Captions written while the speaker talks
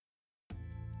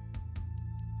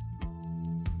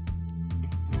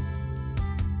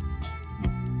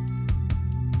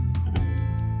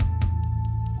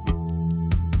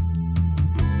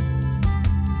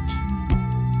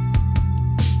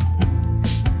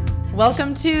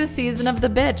Welcome to Season of the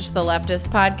Bitch, the leftist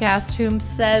podcast whom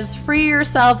says free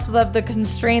yourselves of the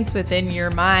constraints within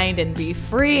your mind and be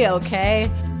free, okay?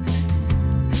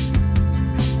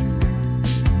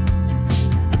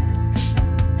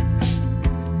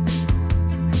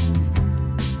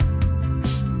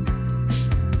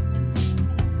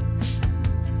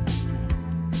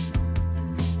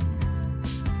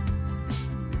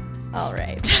 All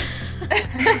right.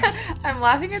 I'm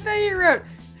laughing at that you wrote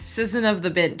Season of the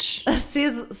Bench.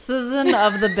 Season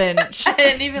of the Bench. I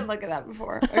didn't even look at that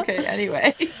before. Okay,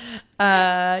 anyway.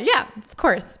 Yeah, of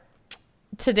course.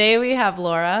 Today we have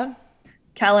Laura,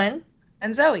 Kellen,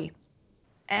 and Zoe.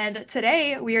 And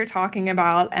today we are talking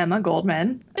about Emma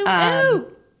Goldman. Ooh.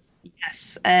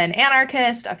 Yes, an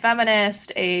anarchist, a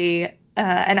feminist, an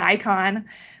icon.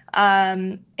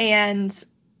 And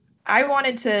I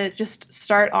wanted to just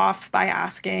start off by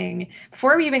asking,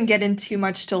 before we even get into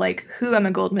much to like who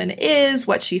Emma Goldman is,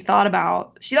 what she thought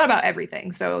about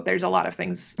everything. So there's a lot of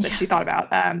things that she thought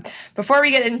about. Before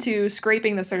we get into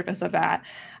scraping the surface of that,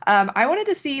 I wanted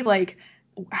to see like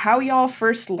how y'all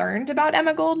first learned about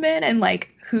Emma Goldman and like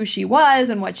who she was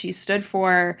and what she stood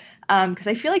for. Because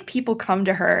I feel like people come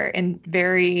to her in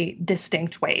very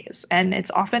distinct ways, and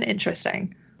it's often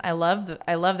interesting. I love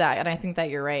that, and I think that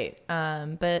you're right.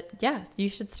 But yeah, you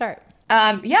should start.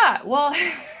 Well,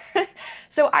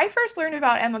 so I first learned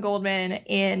about Emma Goldman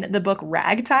in the book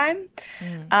Ragtime,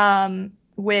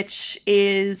 which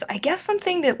is, I guess,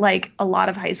 something that like a lot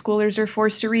of high schoolers are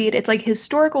forced to read. It's like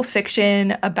historical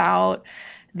fiction about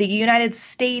the United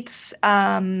States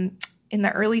in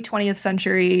the early 20th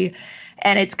century,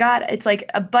 and it's like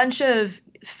a bunch of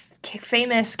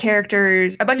famous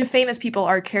characters, a bunch of famous people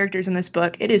are characters in this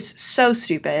book. It is so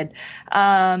stupid.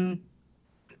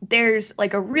 There's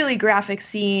like a really graphic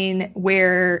scene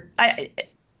where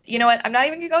you know what? I'm not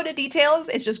even gonna go into details.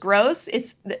 It's just gross.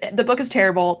 The book is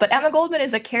terrible, but Emma Goldman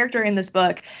is a character in this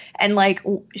book, and like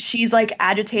she's like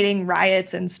agitating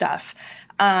riots and stuff.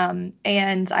 And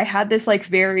I had this like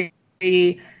very,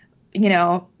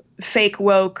 fake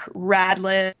woke rad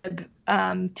lib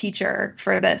teacher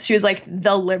for this. She was like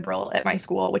the liberal at my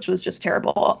school, which was just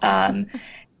terrible.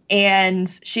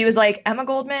 And she was like, Emma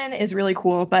Goldman is really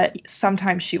cool, but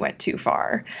sometimes she went too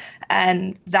far.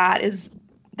 And that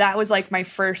was like my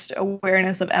first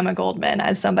awareness of Emma Goldman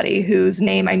as somebody whose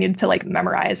name I needed to like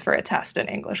memorize for a test in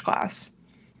English class.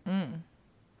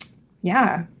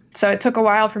 Yeah. So it took a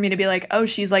while for me to be like, oh,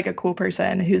 she's like a cool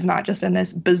person who's not just in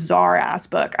this bizarre ass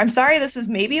book. I'm sorry, this is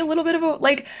maybe a little bit of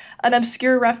an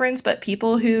obscure reference, but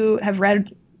people who have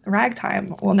read Ragtime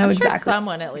will know exactly. I'm sure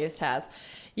someone at least has.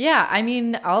 Yeah, I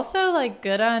mean, also like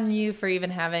good on you for even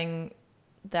having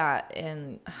that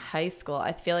in high school.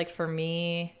 I feel like for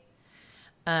me,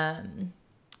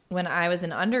 when I was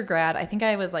in undergrad, I think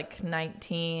I was like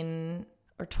 19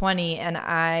 or 20, and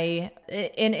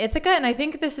in Ithaca, and I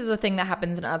think this is a thing that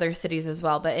happens in other cities as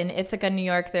well, but in Ithaca, New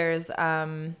York, there's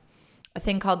a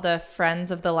thing called the Friends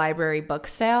of the Library book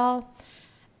sale,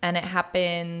 and it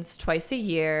happens twice a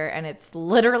year, and it's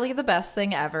literally the best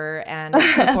thing ever, and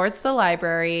it supports the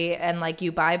library, and like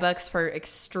you buy books for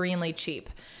extremely cheap.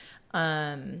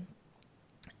 And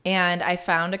I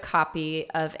found a copy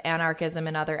of Anarchism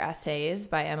and Other Essays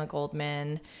by Emma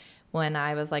Goldman when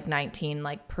I was like 19,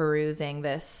 like perusing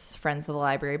this Friends of the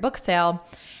Library book sale,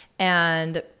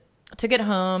 and took it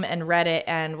home and read it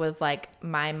and was like,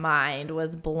 my mind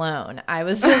was blown. I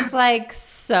was just like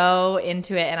so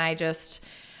into it. And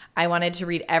I wanted to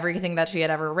read everything that she had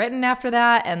ever written after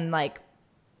that. And like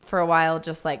for a while,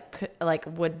 just like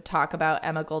would talk about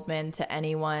Emma Goldman to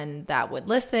anyone that would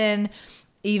listen,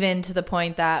 even to the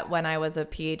point that when I was a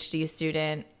PhD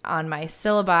student on my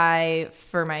syllabi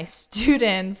for my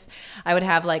students, I would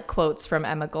have like quotes from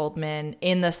Emma Goldman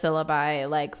in the syllabi,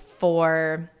 like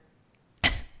for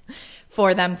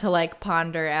them to like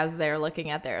ponder as they're looking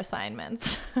at their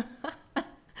assignments.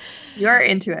 You're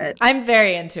into it. I'm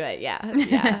very into it.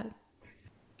 Yeah.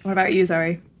 What about you,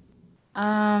 Zoe?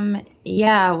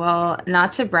 Yeah, well,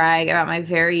 not to brag about my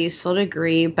very useful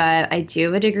degree, but I do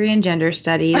have a degree in gender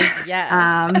studies.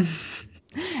 Yes.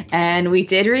 And we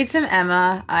did read some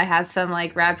Emma. I had some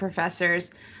like rad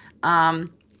professors,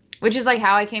 which is like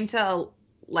how I came to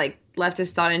like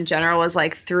leftist thought in general, was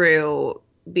like through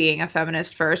being a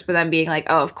feminist first, but then being like,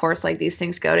 oh, of course, like these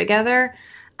things go together.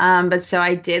 But so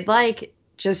I did like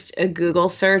just a Google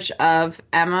search of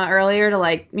Emma earlier to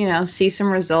like, see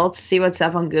some results, see what's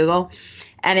up on Google.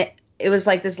 And it was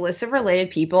like this list of related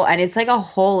people, and it's like a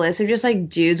whole list of just like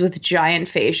dudes with giant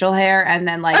facial hair, and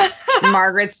then like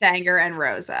Margaret Sanger and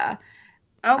Rosa.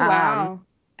 Oh, wow.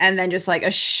 And then just like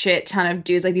a shit ton of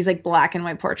dudes, like these like black and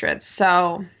white portraits.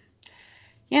 So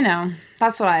you know,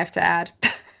 that's what I have to add.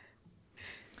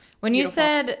 When you Beautiful.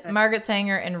 said Margaret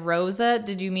Sanger and Rosa,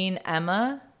 did you mean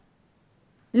Emma?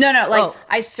 No, like Oh.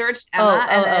 I searched Emma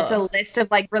and then it's oh. a list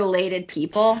of like related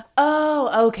people.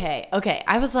 Oh, okay. Okay.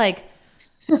 I was like,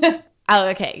 oh,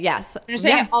 okay. Yes. You're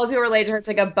saying Yeah. all of people related to her. It's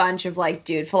like a bunch of like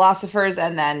dude philosophers,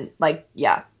 and then like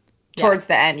Yeah. towards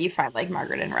the end you find like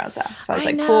Margaret and Rosa. So I was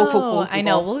like, know. cool. I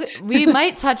know. We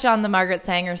might touch on the Margaret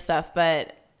Sanger stuff,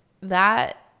 but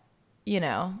that, you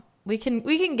know, we can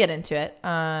get into it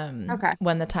Okay.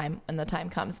 when the time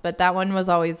comes. But that one was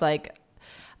always like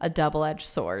a double-edged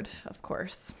sword, of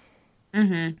course.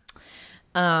 Mm-hmm.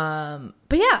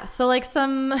 But yeah, so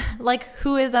like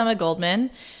who is Emma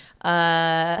Goldman?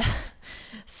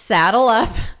 Saddle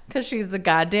up, because she's a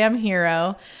goddamn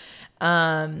hero.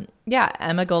 Yeah,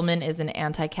 Emma Goldman is an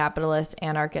anti-capitalist,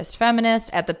 anarchist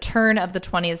feminist at the turn of the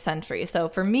 20th century. So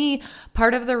for me,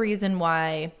 part of the reason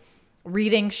why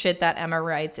reading shit that Emma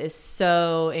writes is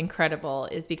so incredible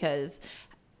is because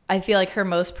I feel like her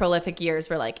most prolific years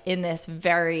were like in this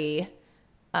very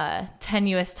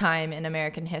tenuous time in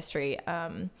American history.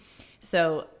 I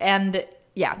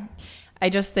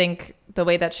just think the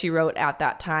way that she wrote at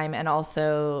that time, and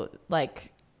also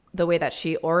like the way that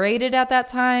she orated at that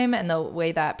time, and the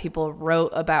way that people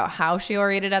wrote about how she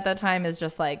orated at that time is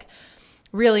just like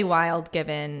really wild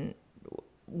given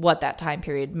what that time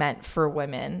period meant for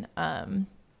women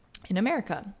in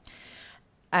America.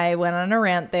 I went on a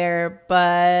rant there,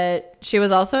 but she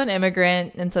was also an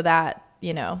immigrant, and so that,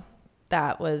 you know,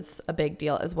 that was a big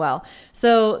deal as well.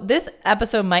 So this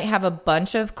episode might have a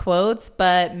bunch of quotes,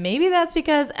 but maybe that's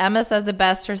because Emma says it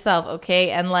best herself,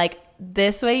 okay? And like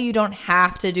this way you don't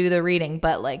have to do the reading,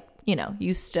 but like, you know,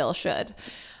 you still should.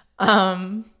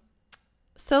 So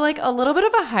like a little bit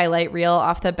of a highlight reel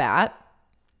off the bat.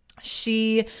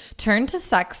 She turned to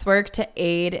sex work to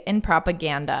aid in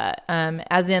propaganda,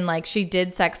 as in like she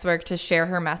did sex work to share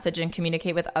her message and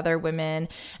communicate with other women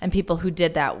and people who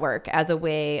did that work as a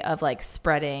way of like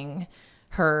spreading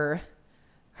her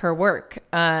work.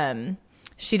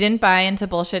 She didn't buy into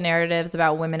bullshit narratives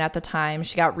about women at the time.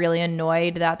 She got really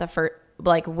annoyed that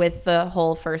with the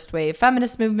whole first wave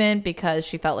feminist movement, because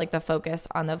she felt like the focus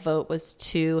on the vote was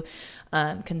too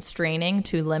constraining,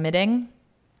 too limiting.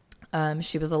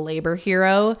 She was a labor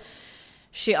hero.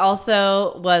 She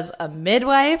also was a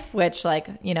midwife, which like,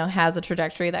 you know, has a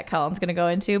trajectory that Kellen's going to go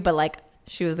into, but like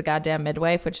she was a goddamn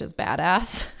midwife, which is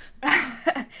badass.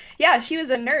 Yeah, she was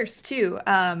a nurse too,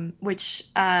 which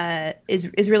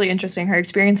is really interesting. Her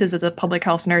experiences as a public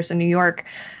health nurse in New York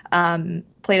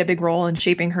played a big role in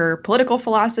shaping her political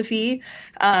philosophy.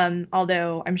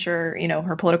 Although I'm sure, you know,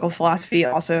 her political philosophy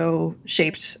also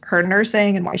shaped her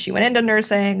nursing and why she went into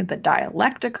nursing, the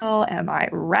dialectical, am I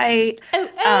right?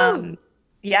 Oh.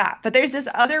 Yeah, but there's this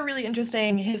other really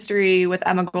interesting history with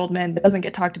Emma Goldman that doesn't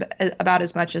get talked about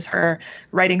as much as her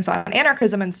writings on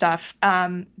anarchism and stuff,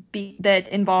 that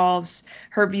involves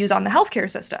her views on the healthcare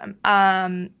system.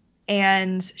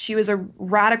 And she was a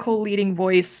radical leading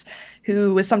voice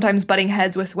who was sometimes butting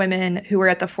heads with women who were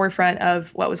at the forefront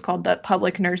of what was called the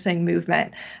public nursing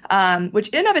movement, which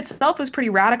in and of itself was pretty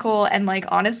radical and like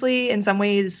honestly in some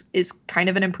ways is kind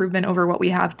of an improvement over what we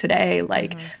have today,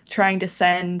 like trying to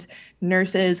send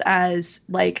nurses as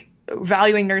like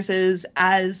valuing nurses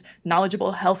as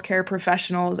knowledgeable healthcare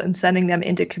professionals and sending them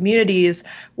into communities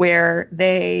where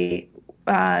they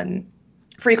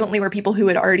frequently were people who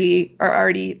are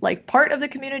already like part of the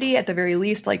community, at the very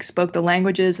least, like spoke the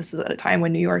languages. This is at a time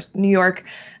when New York,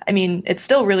 I mean, it's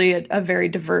still really a very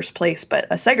diverse place, but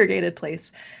a segregated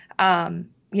place.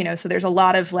 You know, so there's a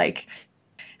lot of like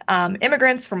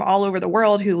immigrants from all over the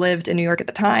world who lived in New York at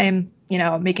the time, you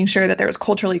know, making sure that there was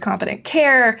culturally competent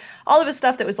care, all of this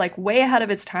stuff that was like way ahead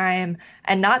of its time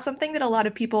and not something that a lot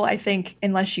of people, I think,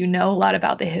 unless you know a lot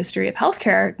about the history of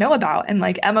healthcare, know about. And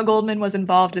like Emma Goldman was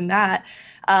involved in that.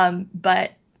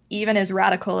 But even as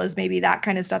radical as maybe that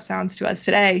kind of stuff sounds to us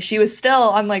today, she was still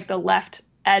on like the left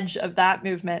edge of that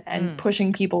movement and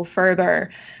pushing people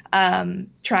further,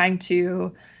 trying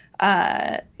to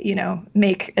you know,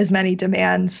 make as many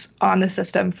demands on the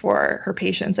system for her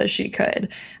patients as she could.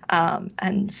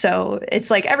 And so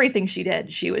it's like everything she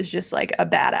did, she was just like a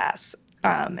badass,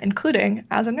 including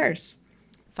as a nurse.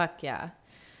 Fuck yeah.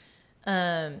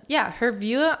 Yeah, her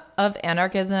view of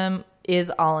anarchism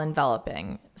is all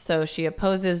enveloping. So she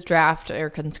opposes draft or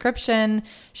conscription.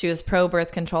 She was pro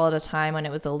birth control at a time when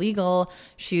it was illegal.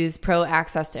 She's pro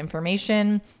access to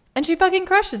information, and she fucking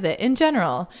crushes it in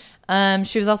general.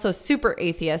 She was also super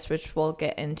atheist, which we'll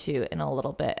get into in a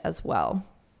little bit as well.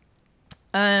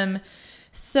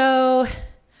 So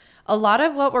a lot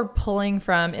of what we're pulling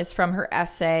from is from her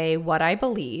essay, What I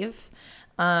Believe.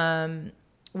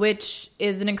 which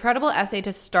is an incredible essay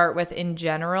to start with in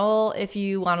general if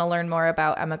you want to learn more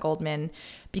about Emma Goldman,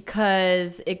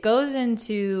 because it goes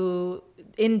into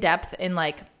in depth in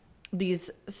like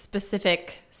these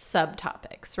specific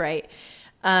subtopics, right?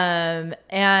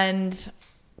 And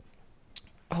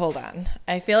hold on.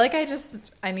 I feel like I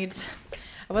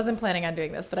wasn't planning on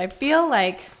doing this, but I feel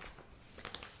like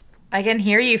I can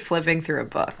hear you flipping through a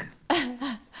book.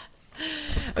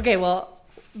 Okay, well,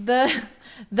 the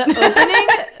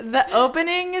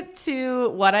opening to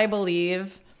What I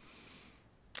Believe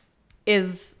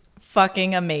is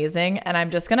fucking amazing, and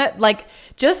I'm just gonna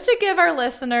just to give our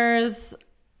listeners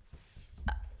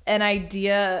an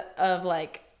idea of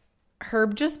like her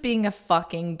just being a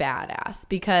fucking badass,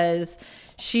 because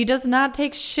she does not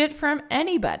take shit from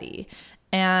anybody.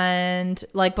 And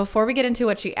like before we get into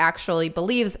what she actually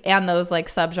believes and those like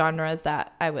subgenres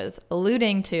that I was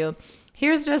alluding to,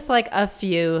 here's just like a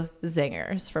few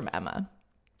zingers from Emma.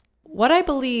 What I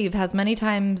Believe has many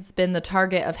times been the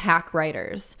target of hack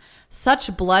writers.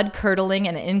 Such blood-curdling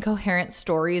and incoherent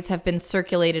stories have been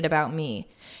circulated about me.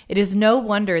 It is no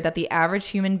wonder that the average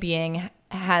human being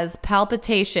has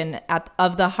palpitation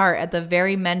of the heart at the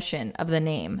very mention of the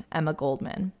name Emma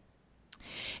Goldman.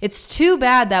 It's too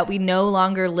bad that we no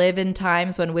longer live in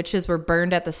times when witches were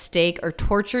burned at the stake or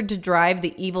tortured to drive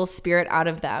the evil spirit out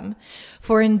of them.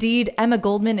 For indeed, Emma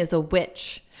Goldman is a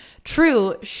witch.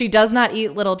 True, she does not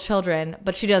eat little children,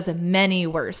 but she does many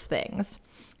worse things.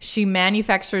 She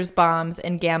manufactures bombs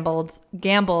and gambles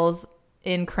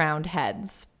in crowned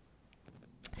heads.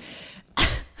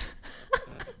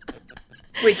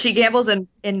 Wait, she gambles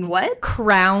in what?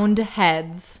 Crowned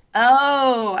heads.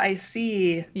 Oh, I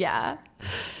see. Yeah.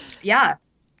 Yeah.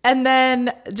 And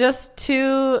then just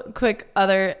two quick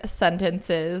other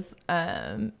sentences,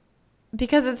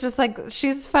 because it's just like,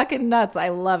 she's fucking nuts. I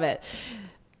love it.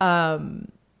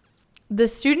 The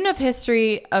student of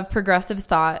history of progressive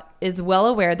thought is well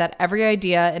aware that every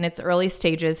idea in its early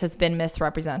stages has been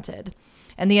misrepresented,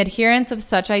 and the adherents of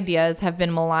such ideas have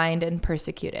been maligned and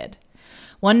persecuted.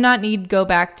 One not need go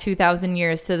back 2,000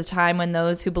 years to the time when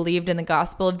those who believed in the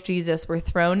gospel of Jesus were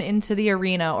thrown into the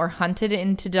arena or hunted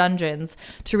into dungeons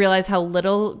to realize how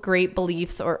little great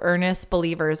beliefs or earnest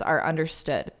believers are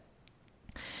understood.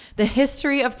 The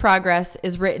history of progress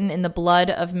is written in the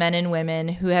blood of men and women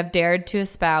who have dared to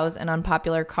espouse an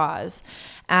unpopular cause,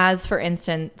 as, for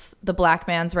instance, the black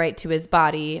man's right to his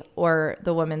body or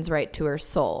the woman's right to her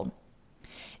soul.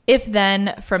 If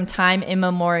then, from time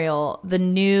immemorial, the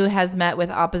new has met with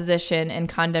opposition and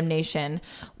condemnation,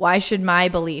 why should my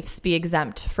beliefs be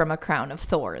exempt from a crown of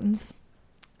thorns?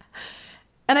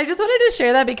 And I just wanted to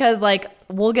share that because, like,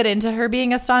 we'll get into her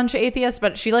being a staunch atheist,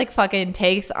 but she, like, fucking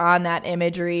takes on that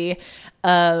imagery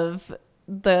of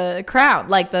the crown,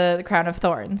 like the crown of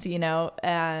thorns, you know?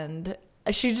 And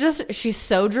she's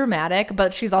so dramatic,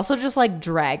 but she's also just, like,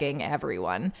 dragging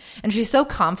everyone. And she's so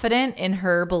confident in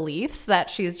her beliefs that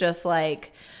she's just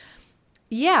like,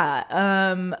 yeah,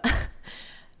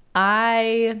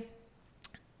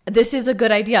 this is a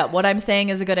good idea. What I'm saying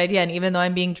is a good idea. And even though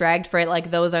I'm being dragged for it,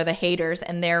 like, those are the haters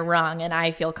and they're wrong. And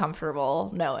I feel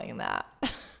comfortable knowing that.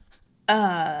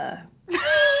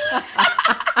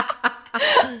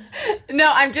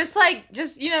 No, I'm just like,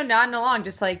 nodding along.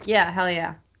 Just like, yeah, hell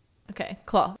yeah. Okay,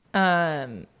 cool.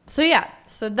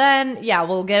 So then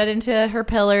we'll get into her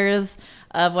pillars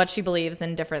of what she believes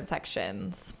in different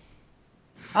sections.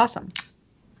 Awesome.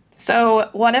 So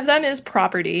one of them is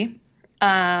property.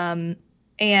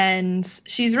 And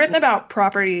she's written about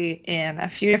property in a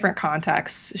few different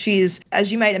contexts. She's,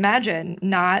 as you might imagine,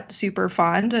 not super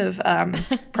fond of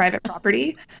private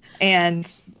property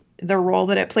and the role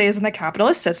that it plays in the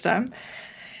capitalist system.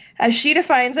 As she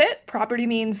defines it, property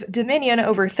means dominion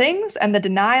over things and the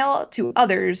denial to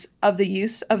others of the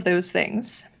use of those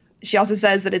things. She also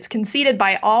says that it's conceded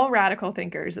by all radical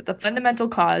thinkers that the fundamental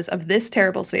cause of this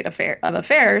terrible state of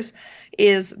affairs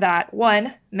is that,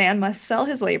 one, man must sell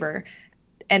his labor,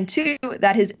 and two,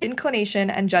 that his inclination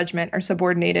and judgment are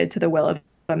subordinated to the will of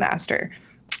a master.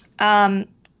 And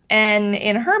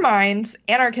in her mind,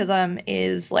 anarchism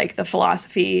is like the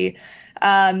philosophy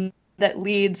that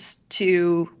leads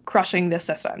to crushing the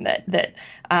system, that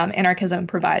anarchism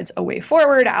provides a way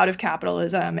forward out of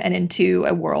capitalism and into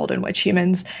a world in which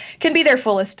humans can be their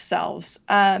fullest selves.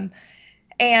 And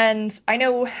I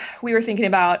know we were thinking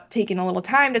about taking a little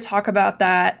time to talk about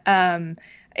that.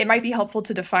 It might be helpful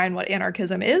to define what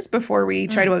anarchism is before we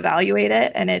try to evaluate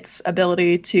it and its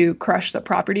ability to crush the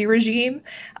property regime.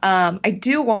 I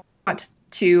do want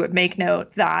to make note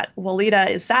that Walida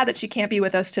is sad that she can't be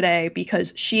with us today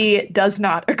because she does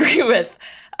not agree with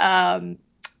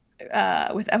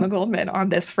with Emma Goldman on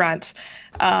this front.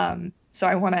 So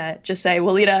I want to just say,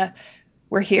 Walida,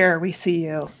 we're here. We see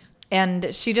you.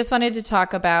 And she just wanted to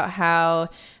talk about how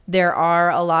there are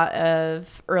a lot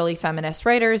of early feminist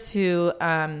writers who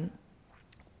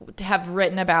have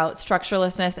written about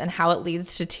structurelessness and how it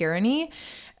leads to tyranny.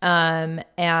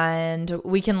 And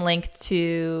we can link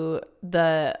to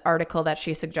the article that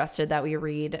she suggested that we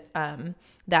read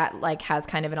that like has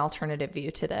kind of an alternative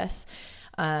view to this.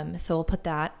 So we'll put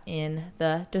that in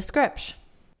the description.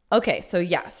 Okay, so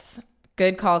yes,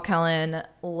 good call, Kellen.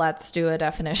 Let's do a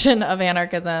definition of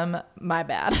anarchism. My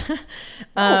bad.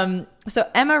 So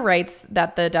Emma writes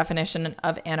that the definition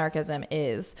of anarchism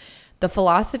is the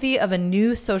philosophy of a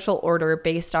new social order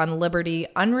based on liberty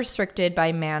unrestricted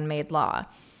by man-made law.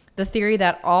 The theory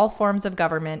that all forms of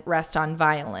government rest on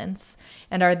violence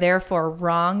and are therefore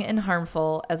wrong and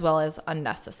harmful as well as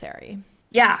unnecessary.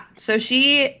 Yeah. So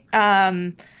she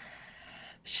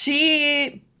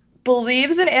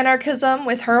believes in anarchism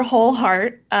with her whole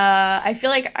heart. I feel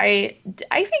like I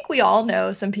think we all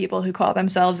know some people who call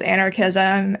themselves anarchists,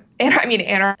 and like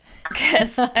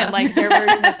their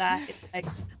version of that. It's like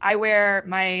I wear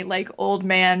my like old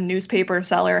man newspaper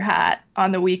seller hat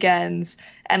on the weekends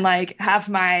and like have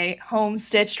my home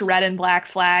stitched red and black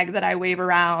flag that I wave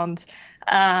around.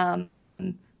 And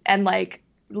like,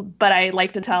 but I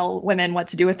like to tell women what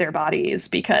to do with their bodies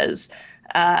because,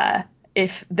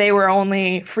 if they were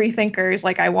only free thinkers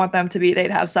like I want them to be,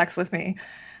 they'd have sex with me.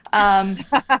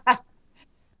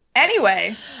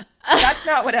 Anyway, that's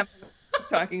not what I'm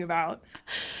talking about.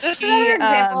 Just another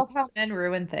example of how men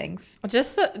ruin things.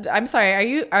 Just, I'm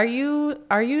sorry. Are you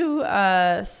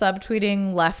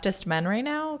subtweeting leftist men right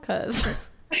now? Because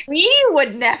we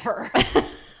would never.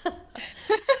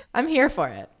 I'm here for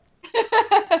it.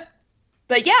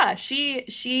 But yeah, she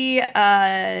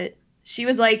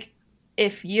was like,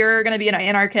 if you're going to be an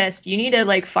anarchist, you need to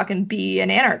like fucking be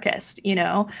an anarchist, you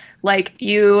know, like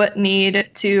you need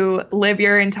to live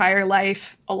your entire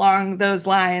life along those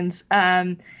lines.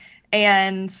 And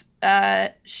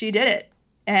she did it.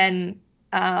 And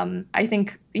I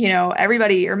think, you know,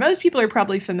 everybody or most people are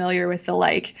probably familiar with the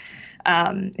like,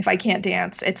 if I can't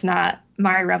dance, it's not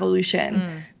my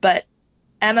revolution. But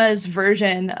Emma's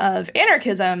version of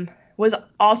anarchism was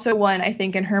also one, I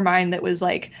think, in her mind that was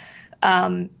like,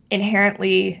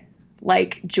 inherently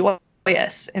like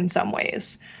joyous in some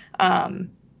ways.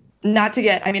 Not to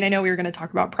get, I mean, I know we were going to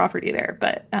talk about property there,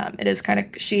 but it is kind of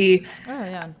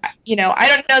you know, I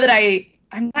don't know that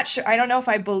I'm not sure. I don't know if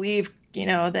I believe, you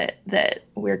know, that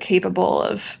we're capable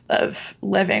of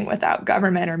living without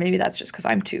government, or maybe that's just because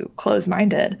I'm too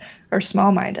closed-minded or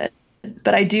small-minded.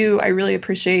 But I really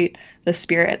appreciate the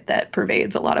spirit that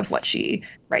pervades a lot of what she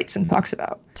writes and talks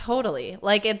about. Totally.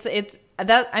 Like it's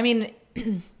that, I mean,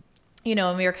 you know,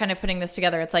 when we were kind of putting this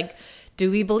together, it's like, do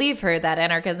we believe her that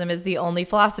anarchism is the only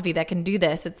philosophy that can do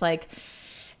this? It's like,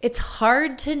 it's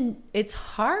hard to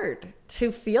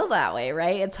feel that way,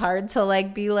 right? It's hard to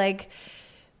like be like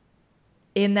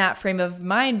in that frame of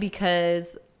mind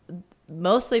because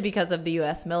mostly because of the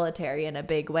US military in a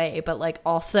big way, but like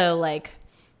also like,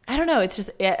 I don't know. It's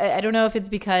just, I don't know if it's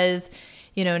because,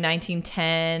 you know,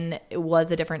 1910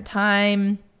 was a different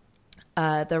time.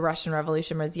 The Russian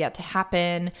Revolution was yet to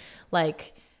happen.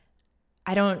 Like,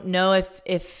 I don't know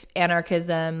if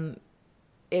anarchism,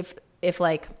 if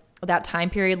like that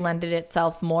time period lended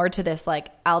itself more to this like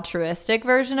altruistic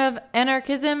version of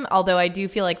anarchism. Although I do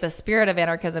feel like the spirit of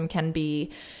anarchism can be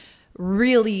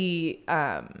really,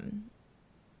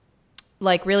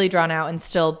 like really drawn out and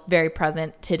still very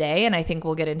present today. And I think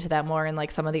we'll get into that more in like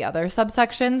some of the other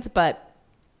subsections. But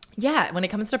yeah, when it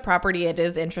comes to property, it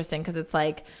is interesting because it's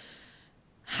like,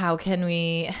 how can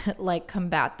we like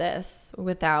combat this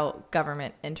without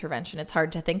government intervention? It's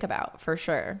hard to think about for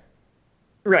sure.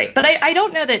 Right. But I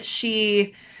don't know that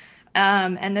she,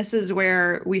 and this is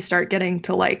where we start getting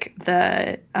to like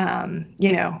the,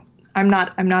 you know, I'm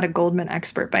not a Goldman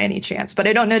expert by any chance, but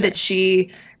I don't know that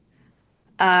she,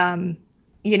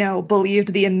 you know,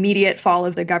 believed the immediate fall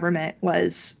of the government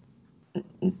was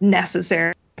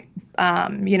necessary.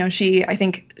 You know, I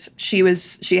think she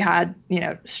had, you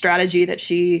know, strategy that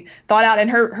she thought out, and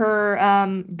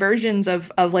her versions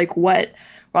of like what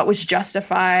was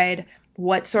justified,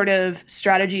 what sort of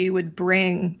strategy would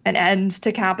bring an end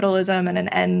to capitalism and an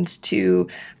end to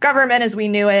government as we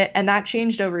knew it. And that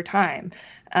changed over time.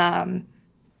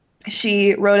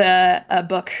 She wrote a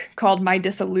book called My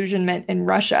Disillusionment in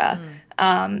Russia,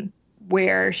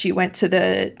 where she went to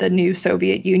the new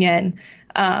Soviet Union,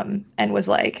 and was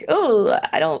like, oh,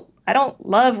 I don't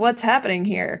love what's happening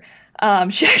here.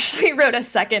 She actually wrote a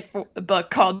second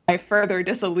book called My Further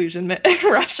Disillusionment in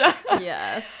Russia.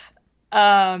 Yes.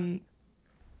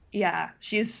 Yeah,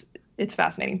 it's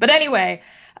fascinating. But anyway,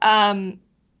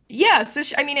 yeah, so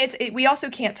we also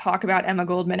can't talk about Emma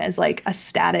Goldman as like a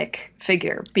static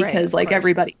figure because like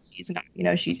everybody, she's not,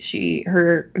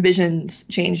 her visions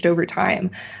changed over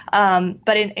time.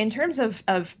 But in terms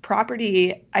of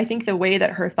property, I think the way that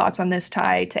her thoughts on this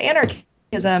tie to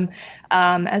anarchism,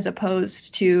 as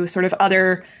opposed to sort of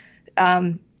other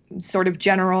sort of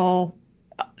general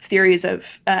theories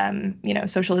of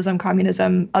socialism,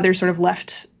 communism, other sort of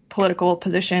left political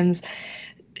positions.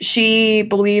 She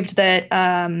believed that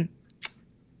and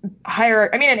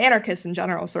anarchists in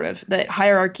general, sort of, that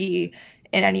hierarchy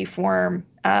in any form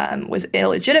was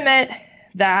illegitimate,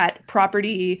 that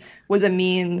property was a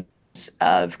means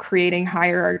of creating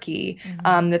hierarchy,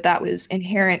 that was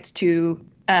inherent to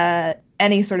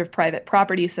any sort of private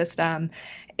property system,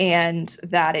 and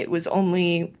that it was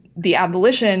only the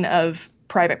abolition of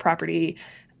private property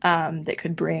that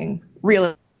could bring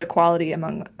real equality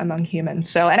among humans.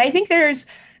 So, and I think that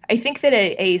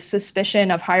a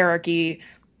suspicion of hierarchy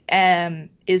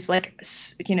is like,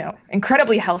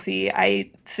 incredibly healthy. I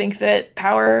think that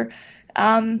power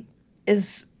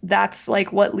that's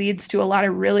like what leads to a lot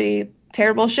of really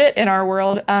terrible shit in our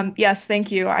world. Yes,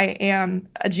 thank you. I am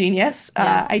a genius.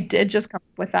 Yes. I did just come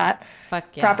up with that. Fuck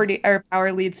yeah. Property or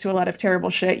power leads to a lot of terrible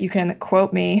shit. You can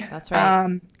quote me. That's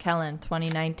right. Kellen,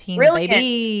 2019, brilliant.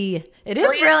 Baby. It is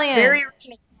brilliant. Very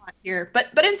original here.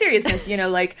 But in seriousness,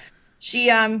 like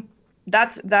she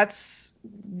that's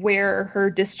where her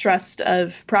distrust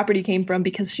of property came from,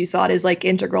 because she saw it as like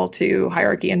integral to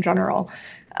hierarchy in general.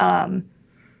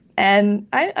 And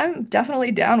I'm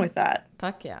definitely down with that.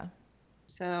 Fuck yeah.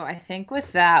 So I think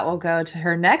with that, we'll go to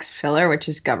her next pillar, which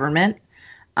is government.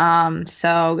 So I'm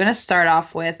going to start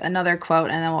off with another quote,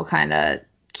 and then we'll kind of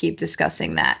keep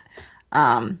discussing that.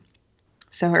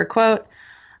 So her quote: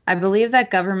 "I believe that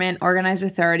government, organized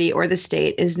authority, or the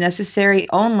state is necessary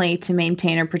only to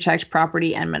maintain or protect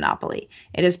property and monopoly.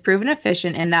 It is proven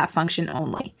efficient in that function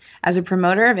only. As a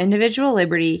promoter of individual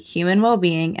liberty, human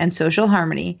well-being, and social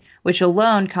harmony, which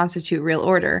alone constitute real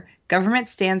order, government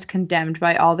stands condemned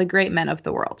by all the great men of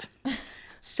the world."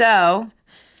 So,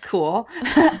 cool.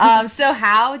 So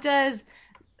how does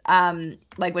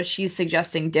like what she's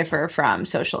suggesting differ from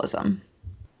socialism?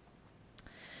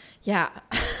 Yeah.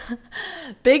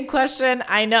 Big question.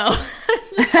 I know.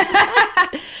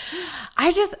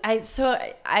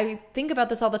 I think about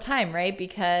this all the time, right?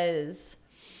 Because,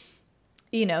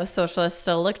 socialists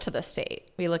still look to the state.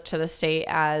 We look to the state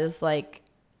as like,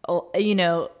 we're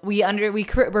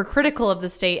critical of the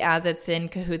state as it's in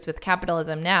cahoots with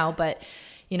capitalism now. But,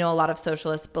 a lot of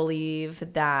socialists believe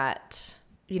that,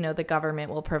 the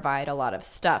government will provide a lot of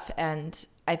stuff. And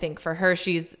I think for her,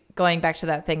 she's going back to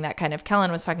that thing that kind of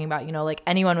Kellen was talking about, like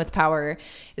anyone with power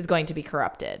is going to be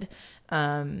corrupted.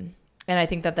 And I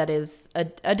think that is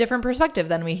a different perspective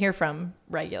than we hear from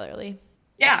regularly.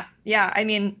 Yeah. Yeah. I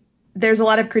mean, there's a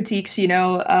lot of critiques,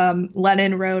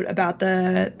 Lenin wrote about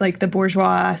the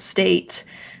bourgeois state,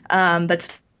 but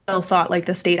still thought like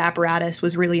the state apparatus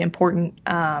was really important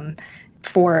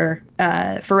for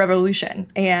revolution.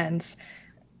 And,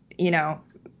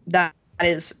 that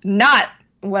is not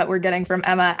what we're getting from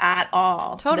Emma at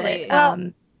all. Totally.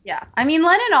 Yeah. I mean,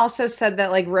 Lenin also said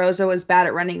that like Rosa was bad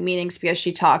at running meetings because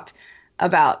she talked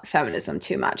about feminism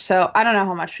too much. So I don't know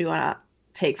how much we want to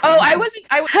take from him. I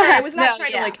was not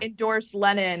trying to like endorse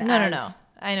Lenin. No.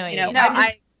 I know you.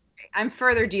 I'm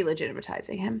further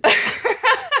delegitimizing him.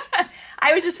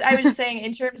 I was just saying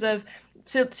in terms of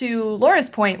to Laura's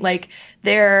point, like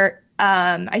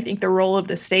I think the role of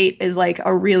the state is like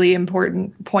a really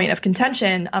important point of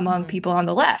contention among people on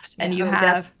the left. And you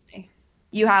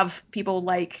have people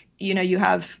like, you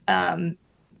have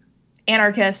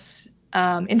anarchists.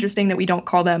 Interesting that we don't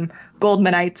call them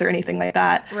Goldmanites or anything like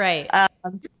that. Right.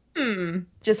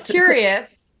 Just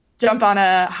curious. To jump on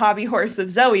a hobby horse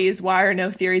of Zoe's. Why are no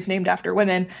theories named after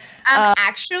women?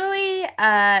 Actually,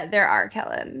 there are,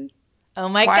 Kellen. Oh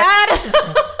my God.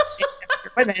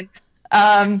 Women.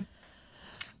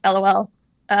 LOL.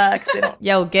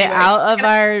 Yo, get out of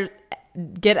our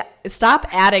stop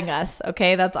adding us,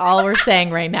 okay? That's all we're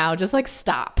saying right now. Just like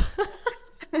stop.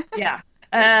 Yeah.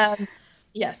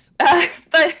 Yes.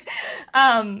 But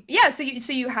yeah, so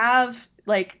you have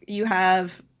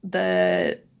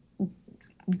the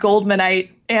Goldmanite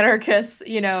anarchists,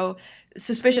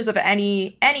 suspicious of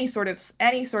any sort of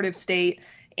state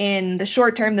in the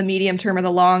short term, the medium term, or the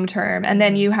long term. And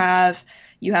then you have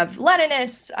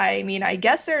Leninists. I mean, I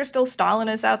guess there are still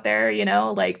Stalinists out there,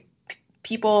 like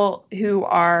people who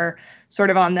are sort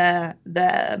of on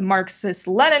the Marxist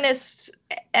Leninist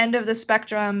end of the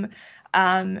spectrum,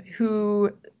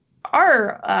 who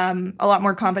are a lot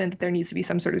more confident that there needs to be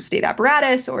some sort of state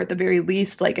apparatus, or at the very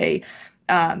least, like a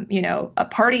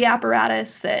party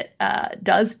apparatus that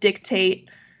does dictate,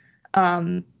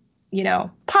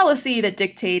 policy, that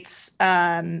dictates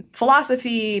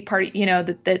philosophy, party,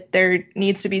 that there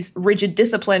needs to be rigid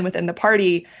discipline within the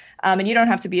party. And you don't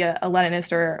have to be a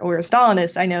Leninist or a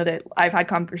Stalinist. I know that I've had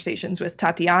conversations with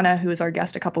Tatiana, who was our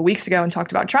guest a couple weeks ago, and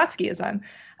talked about Trotskyism.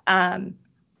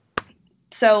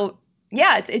 So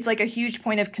yeah, it's like a huge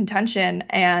point of contention,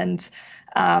 and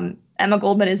Emma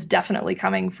Goldman is definitely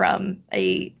coming from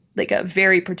a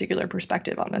very particular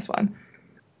perspective on this one.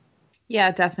 Yeah,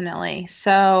 definitely.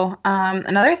 So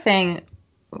another thing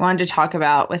I wanted to talk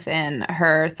about within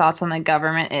her thoughts on the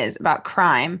government is about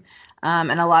crime.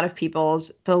 And a lot of people's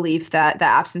belief that the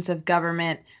absence of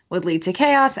government would lead to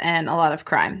chaos and a lot of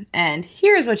crime. And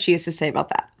here's what she has to say about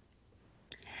that.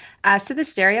 As to the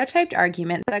stereotyped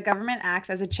argument that government acts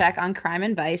as a check on crime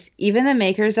and vice, even the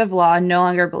makers of law no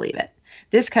longer believe it.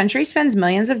 This country spends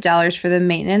millions of dollars for the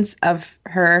maintenance of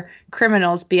her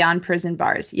criminals beyond prison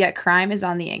bars, yet crime is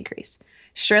on the increase.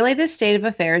 Surely this state of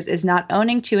affairs is not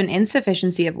owing to an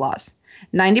insufficiency of laws.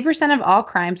 90% of all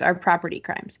crimes are property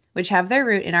crimes, which have their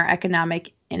root in our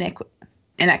economic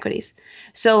inequities.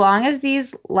 So long as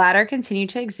these latter continue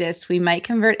to exist, we might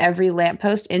convert every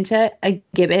lamppost into a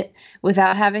gibbet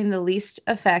without having the least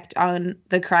effect on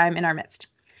the crime in our midst.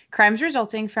 Crimes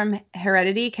resulting from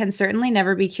heredity can certainly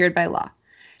never be cured by law.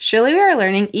 Surely we are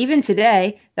learning, even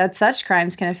today, that such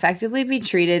crimes can effectively be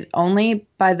treated only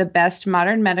by the best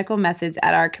modern medical methods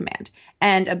at our command,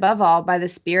 and above all, by the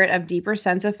spirit of deeper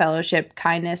sense of fellowship,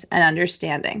 kindness, and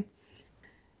understanding.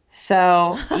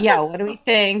 So, yeah, what do we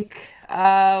think?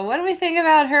 What do we think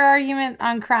about her argument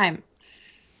on crime?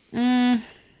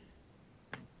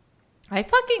 I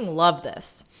fucking love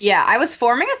this. Yeah, I was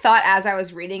forming a thought as I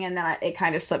was reading, and then it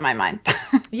kind of slipped my mind.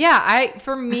 Yeah,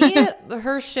 for me,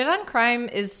 her shit on crime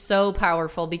is so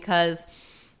powerful because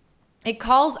it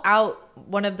calls out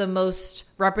one of the most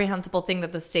reprehensible thing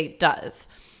that the state does,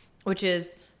 which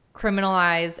is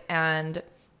criminalize and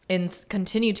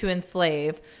continue to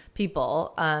enslave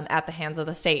people at the hands of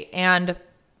the state. And,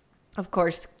 of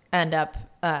course, end up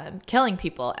killing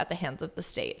people at the hands of the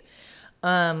state.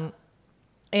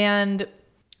 And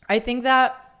I think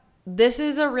that this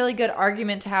is a really good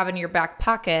argument to have in your back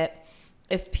pocket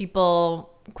if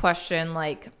people question,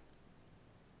 like,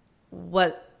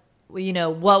 what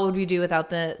would we do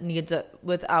without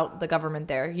without the government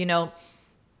there?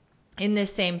 In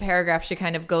this same paragraph, she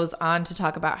kind of goes on to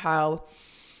talk about how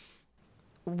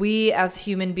we as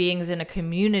human beings in a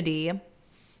community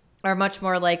are much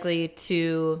more likely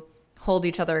to hold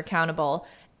each other accountable.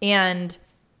 And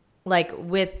like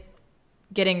with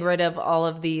getting rid of all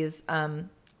of these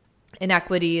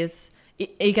inequities,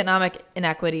 economic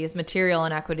inequities, material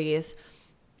inequities,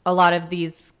 a lot of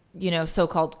these,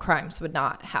 so-called crimes would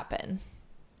not happen.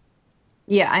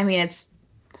 Yeah, I mean, it's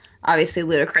obviously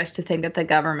ludicrous to think that the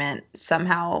government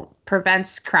somehow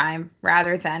prevents crime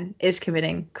rather than is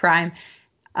committing crime.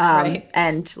 Right.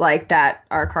 And like that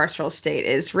our carceral state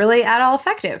is really at all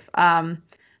effective.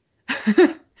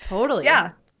 Totally.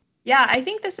 Yeah. Yeah, I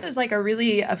think this is like a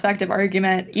really effective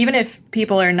argument, even if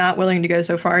people are not willing to go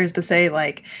so far as to say,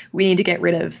 like, we need to get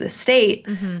rid of the state.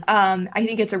 Mm-hmm. I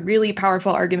think it's a really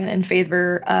powerful argument in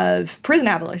favor of prison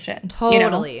abolition.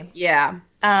 Totally. Yeah.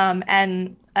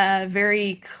 And a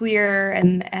very clear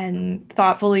and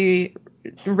thoughtfully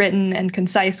written and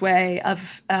concise way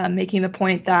of making the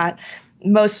point that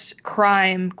most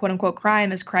crime, quote unquote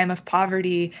crime, is crime of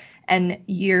poverty, and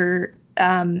you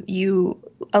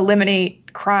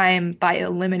eliminate crime by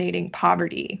eliminating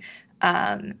poverty,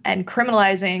 and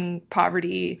criminalizing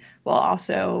poverty while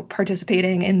also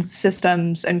participating in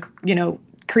systems and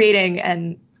creating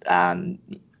and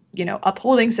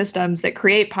upholding systems that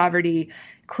create poverty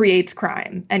creates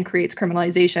crime and creates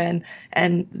criminalization,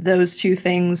 and those two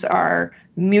things are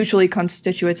mutually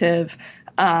constitutive.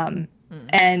 And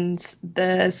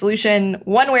the solution,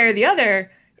 one way or the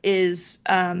other, is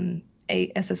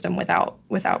a system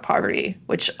without poverty,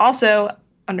 which also,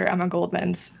 under Emma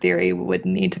Goldman's theory, would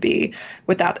need to be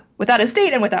without a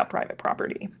state and without private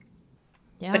property.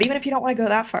 Yeah. But even if you don't want to go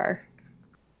that far,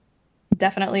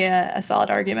 definitely a solid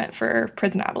argument for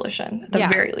prison abolition at the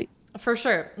very least. For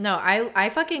sure. No, I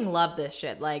fucking love this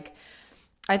shit. Like,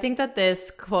 I think that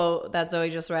this quote that Zoe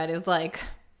just read is like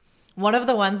one of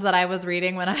the ones that I was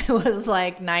reading when I was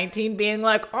like 19, being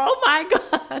like, oh my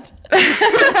God.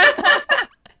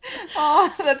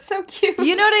 Oh, that's so cute.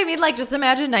 You know what I mean? Like, just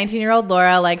imagine 19-year-old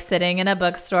Laura, like, sitting in a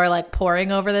bookstore, like,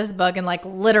 poring over this book and, like,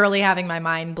 literally having my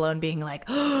mind blown, being like,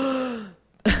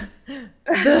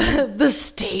 the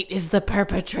state is the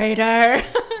perpetrator.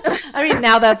 I mean,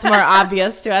 now that's more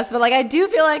obvious to us, but like I do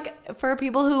feel like for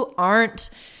people who aren't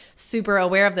super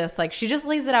aware of this, like she just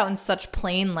lays it out in such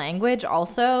plain language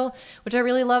also, which I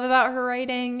really love about her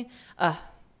writing.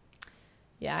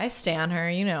 Yeah, I stan her,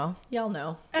 y'all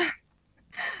know.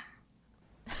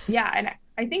 Yeah, and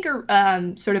I think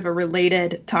sort of a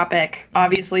related topic,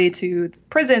 obviously, to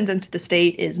prisons and to the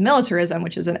state is militarism,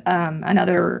 which is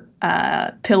another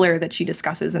pillar that she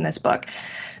discusses in this book.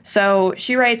 So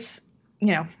she writes,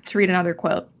 to read another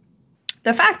quote,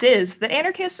 "The fact is that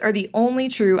anarchists are the only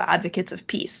true advocates of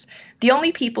peace, the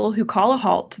only people who call a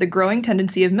halt to the growing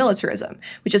tendency of militarism,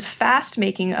 which is fast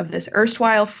making of this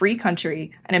erstwhile free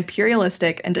country an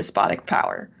imperialistic and despotic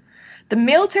power. The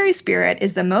military spirit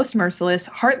is the most merciless,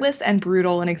 heartless, and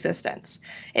brutal in existence.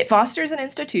 It fosters an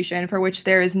institution for which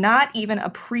there is not even a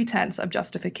pretense of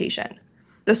justification.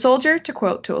 The soldier, to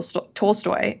quote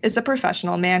Tolstoy, is a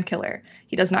professional man-killer.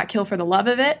 He does not kill for the love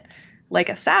of it, like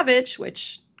a savage,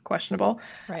 which questionable,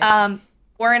 right.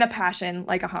 Or in a passion,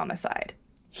 like a homicide.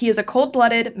 He is a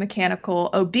cold-blooded, mechanical,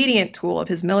 obedient tool of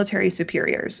his military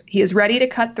superiors. He is ready to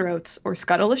cut throats or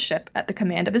scuttle a ship at the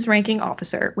command of his ranking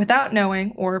officer without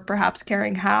knowing or perhaps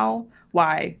caring how,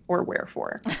 why, or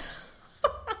wherefore."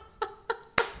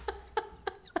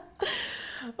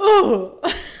 Ooh.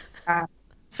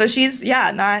 So she's,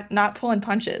 not pulling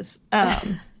punches.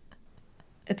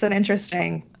 It's an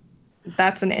interesting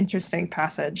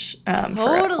passage.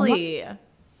 Totally.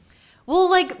 Well,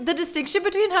 like the distinction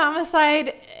between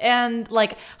homicide and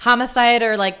like homicide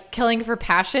or like killing for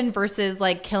passion versus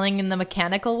like killing in the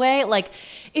mechanical way. Like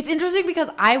it's interesting because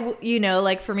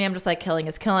like for me, I'm just like killing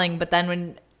is killing. But then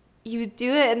when you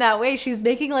do it in that way, she's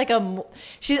making like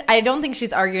I don't think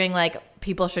she's arguing like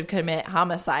people should commit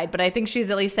homicide, but I think she's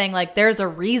at least saying like there's a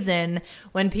reason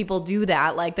when people do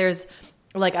that. Like there's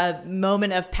like a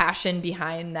moment of passion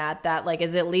behind that like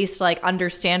is at least like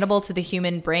understandable to the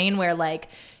human brain, where like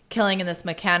killing in this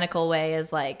mechanical way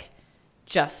is like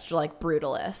just like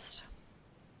brutalist.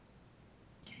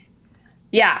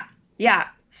 Yeah.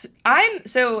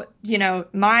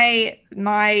 My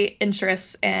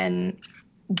interests in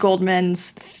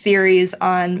Goldman's theories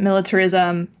on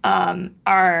militarism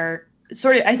are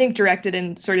sort of, I think, directed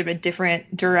in sort of a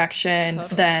different direction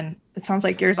Totally. than it sounds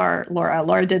like yours are, Laura.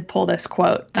 Laura did pull this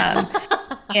quote.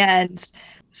 And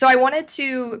so I wanted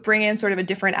to bring in sort of a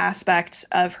different aspect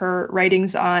of her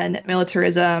writings on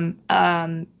militarism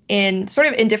in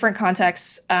different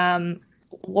contexts.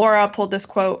 Laura pulled this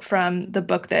quote from the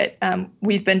book that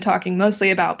we've been talking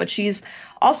mostly about, but she's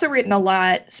also written a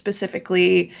lot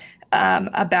specifically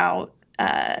about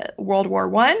World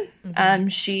War I. Mm-hmm.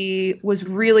 She was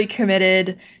really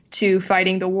committed to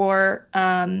fighting the war.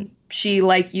 She,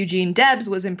 like Eugene Debs,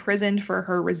 was imprisoned for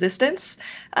her resistance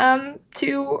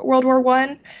to World War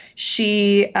I.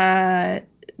 She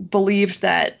believed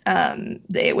that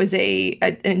it was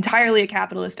entirely a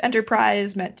capitalist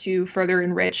enterprise meant to further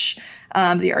enrich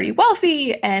the already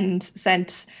wealthy and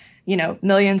sent,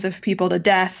 millions of people to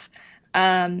death.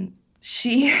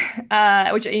 She,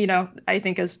 which, I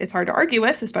think it's hard to argue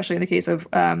with, especially in the case of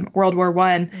World War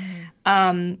I.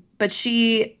 Mm-hmm. But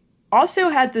she also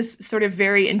had this sort of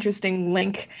very interesting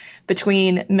link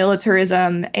between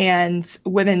militarism and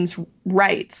women's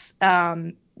rights,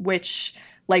 which,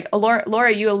 like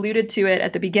Laura, you alluded to it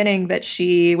at the beginning, that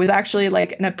she was actually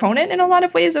like an opponent in a lot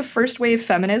of ways of first wave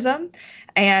feminism.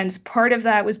 And part of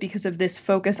that was because of this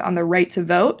focus on the right to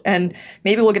vote. And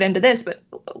maybe we'll get into this, but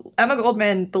Emma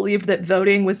Goldman believed that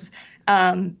voting was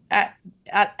at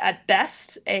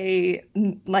best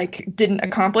didn't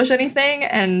accomplish anything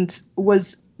and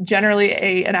was generally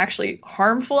an actually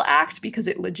harmful act because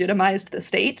it legitimized the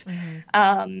state,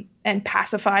 mm-hmm. And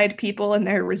pacified people in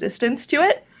their resistance to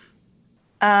it.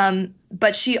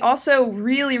 But she also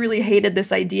really, really hated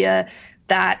this idea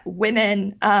that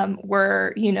women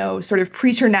were, sort of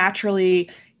preternaturally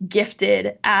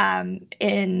gifted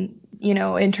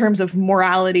in terms of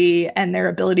morality and their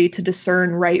ability to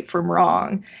discern right from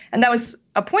wrong. And that was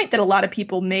a point that a lot of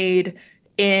people made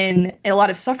a lot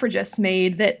of suffragists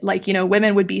made, that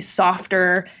women would be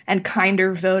softer and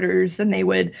kinder voters than they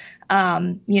would,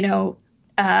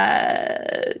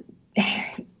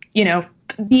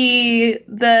 be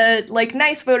the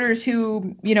nice voters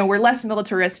who, were less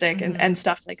militaristic, mm-hmm. and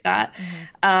stuff like that. Mm-hmm.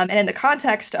 And in the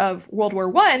context of World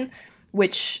War I,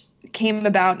 which came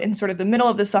about in sort of the middle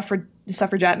of the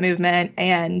suffragette movement,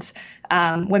 and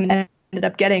women ended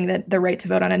up getting the right to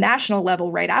vote on a national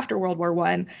level right after World War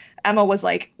I, Emma was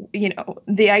like,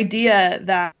 the idea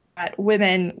that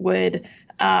women would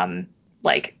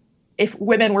if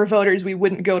women were voters, we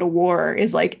wouldn't go to war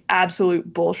is like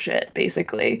absolute bullshit,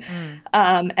 basically.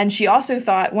 And she also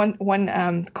thought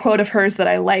one quote of hers that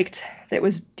I liked that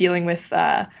was dealing with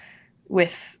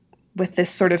this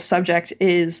sort of subject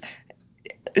is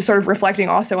sort of reflecting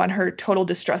also on her total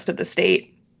distrust of the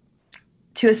state.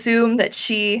 To assume that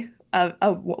she,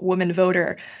 a woman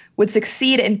voter, would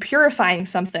succeed in purifying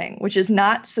something which is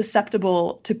not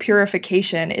susceptible to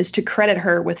purification is to credit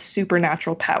her with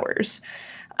supernatural powers.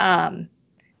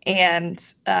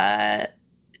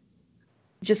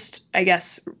 Just, I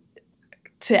guess,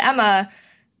 to Emma,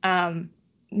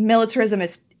 militarism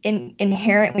is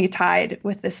inherently tied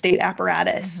with the state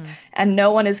apparatus, and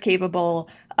no one is capable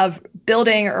of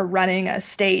building or running a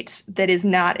state that is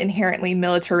not inherently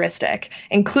militaristic,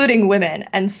 including women.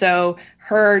 And so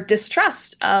her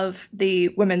distrust of the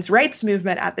women's rights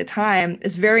movement at the time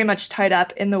is very much tied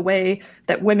up in the way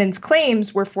that women's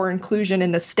claims were for inclusion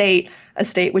in the state, a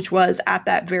state which was at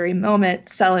that very moment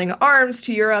selling arms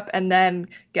to Europe and then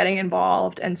getting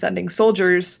involved and sending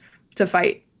soldiers to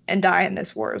fight and die in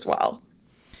this war as well.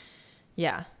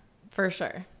 Yeah, for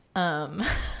sure.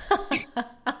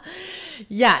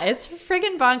 Yeah, it's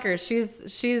friggin' bonkers.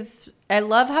 She's I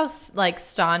love how like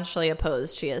staunchly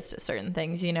opposed she is to certain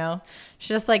things, you know? She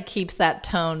just like keeps that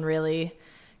tone really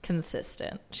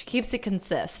consistent. She keeps it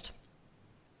consist.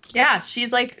 Yeah,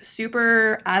 she's like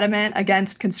super adamant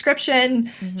against conscription.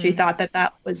 She thought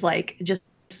that was like just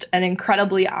an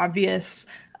incredibly obvious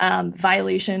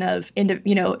violation of an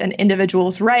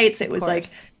individual's rights. It was like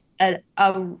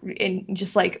in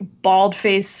just like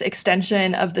bald-faced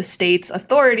extension of the state's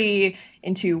authority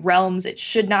into realms it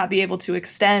should not be able to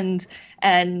extend,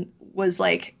 and was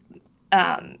like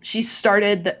she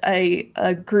started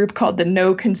a group called the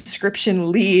No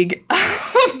Conscription League.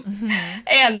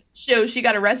 And so she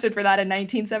got arrested for that in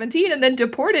 1917 and then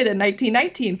deported in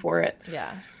 1919 for it.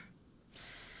 Yeah,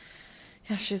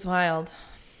 she's wild.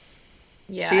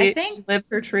 Yeah, I think she lives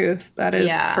her truth. That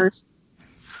is first.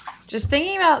 Just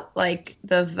thinking about like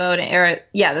the voting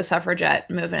the suffragette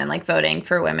movement and like voting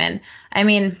for women. I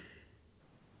mean,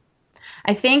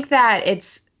 I think that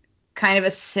it's kind of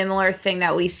a similar thing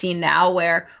that we see now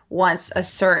where once a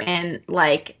certain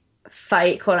like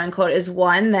fight, quote unquote, is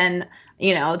won, then,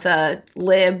 you know, the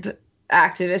lib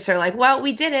activists are like, well,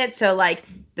 we did it. So like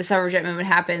the suffragette movement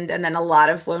happened. And then a lot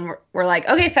of women were like,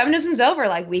 okay, feminism's over.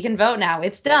 Like we can vote now.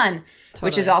 It's done. Totally.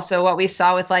 Which is also what we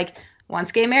saw with like,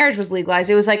 once gay marriage was legalized,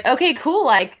 it was like, okay, cool.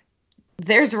 Like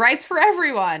there's rights for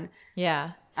everyone.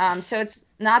 Yeah. So it's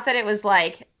not that it was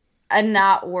like a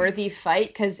not worthy fight,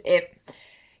 because if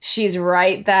she's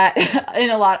right that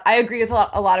I agree with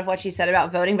a lot of what she said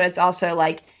about voting, but it's also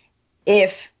like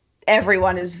if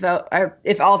everyone is or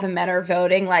if all of the men are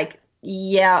voting, like,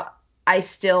 yeah, I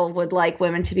still would like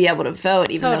women to be able to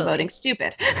vote, even though voting's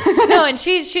stupid. No, and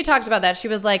she talked about that. She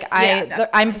was like,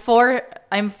 I'm for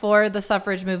the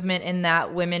suffrage movement in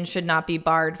that women should not be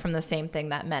barred from the same thing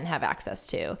that men have access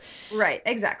to. Right,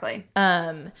 exactly.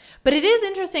 But it is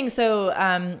interesting.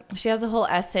 So she has a whole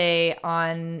essay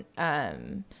on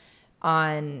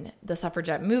the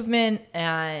suffragette movement,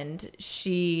 and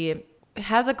she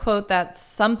has a quote that's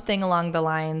something along the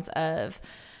lines of,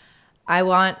 I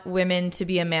want women to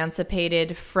be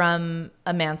emancipated from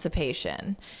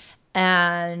emancipation.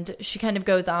 And she kind of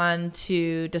goes on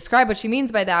to describe what she means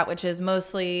by that, which is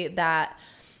mostly that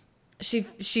she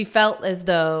felt as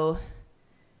though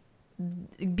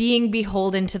being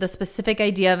beholden to the specific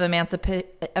idea of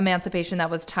emancipation that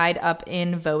was tied up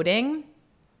in voting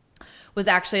was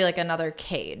actually like another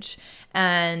cage.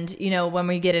 And, you know, when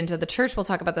we get into the church, we'll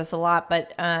talk about this a lot,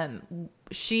 but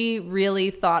she really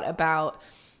thought about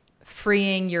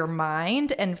freeing your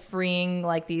mind and freeing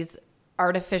like these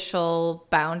artificial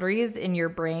boundaries in your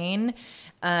brain.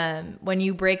 When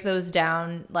you break those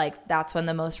down, like that's when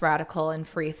the most radical and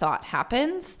free thought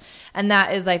happens. And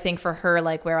that is, I think, for her,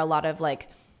 like where a lot of like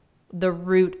the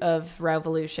root of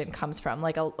revolution comes from.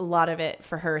 Like a lot of it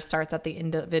for her starts at the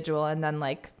individual and then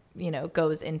like, you know,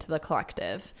 goes into the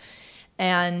collective.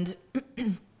 And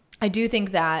I do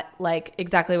think that like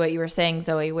exactly what you were saying,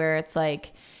 Zoe, where it's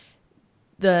like,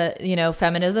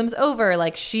 feminism's over.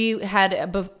 Like she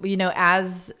had,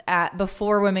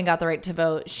 before women got the right to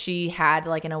vote, she had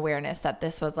like an awareness that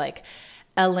this was like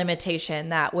a limitation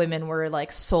that women were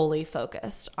like solely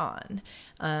focused on.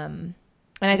 And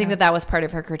I think that was part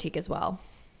of her critique as well.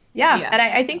 Yeah. And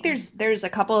I think there's a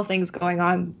couple of things going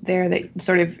on there that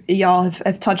sort of y'all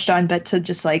have touched on, but to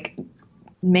just like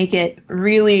make it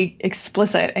really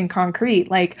explicit and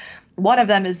concrete, like one of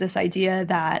them is this idea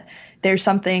that there's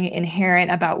something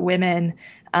inherent about women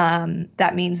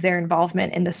that means their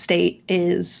involvement in the state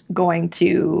is going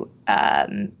to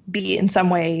be in some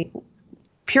way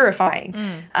purifying,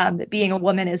 that being a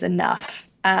woman is enough.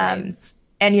 Right.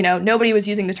 And, nobody was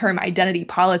using the term identity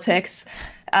politics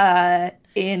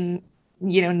in,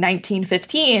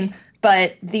 1915.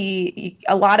 But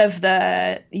a lot of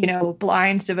the,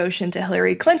 blind devotion to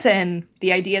Hillary Clinton,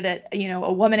 the idea that,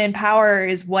 a woman in power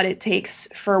is what it takes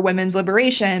for women's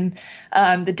liberation,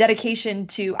 the dedication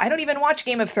to, I don't even watch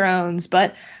Game of Thrones,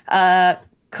 but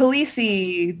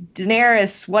Khaleesi,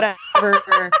 Daenerys,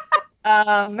 whatever,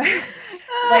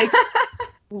 like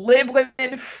lib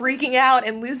women freaking out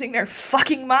and losing their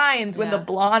fucking minds when the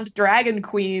blonde dragon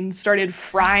queen started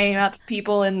frying up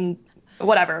people and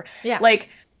whatever. Yeah. Like,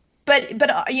 But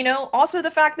also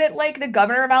the fact that like the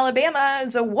governor of Alabama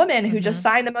is a woman who just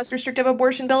signed the most restrictive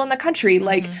abortion bill in the country.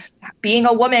 Like being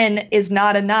a woman is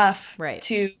not enough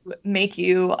to make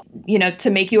you, to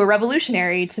make you a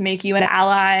revolutionary, to make you an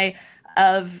ally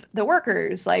of the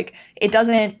workers. Like it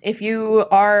doesn't, if you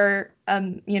are,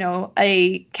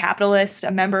 a capitalist,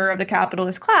 a member of the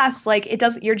capitalist class, like it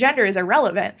doesn't, your gender is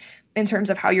irrelevant in terms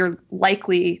of how you're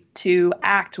likely to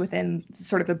act within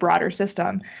sort of the broader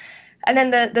system. And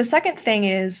then the second thing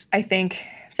is, I think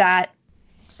that.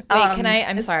 Wait,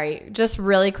 I'm sorry. Just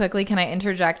really quickly, can I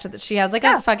interject? She has like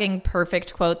a fucking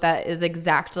perfect quote that is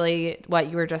exactly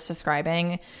what you were just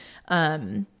describing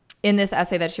in this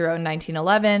essay that she wrote in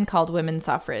 1911 called Women's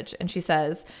Suffrage. And she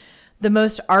says, the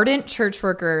most ardent church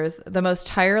workers, the most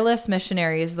tireless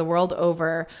missionaries the world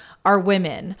over are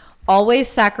women, always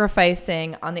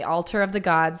sacrificing on the altar of the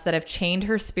gods that have chained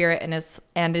her spirit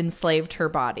and enslaved her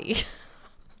body.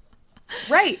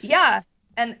 Right. Yeah.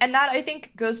 And that I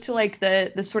think goes to like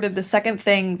the sort of the second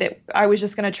thing that I was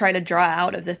just going to try to draw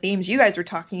out of the themes you guys were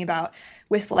talking about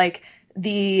with like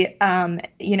the,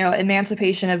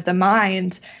 emancipation of the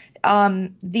mind,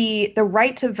 the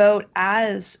right to vote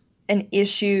as an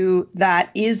issue that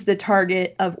is the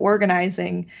target of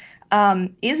organizing,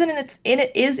 is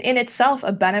in itself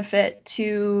a benefit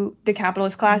to the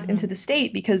capitalist class and to the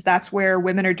state, because that's where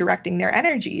women are directing their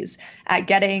energies at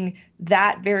getting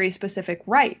that very specific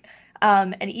right.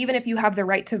 And even if you have the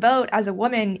right to vote as a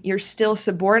woman, you're still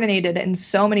subordinated in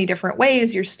so many different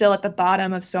ways. You're still at the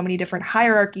bottom of so many different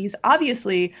hierarchies.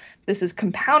 Obviously, this is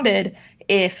compounded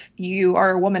if you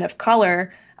are a woman of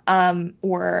color,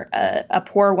 or a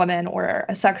poor woman or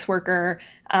a sex worker.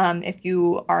 If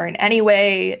you are in any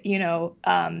way,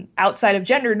 outside of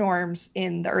gender norms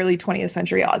in the early 20th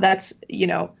century, that's,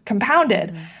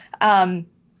 compounded.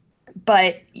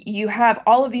 But you have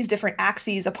all of these different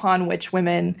axes upon which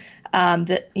women,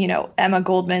 Emma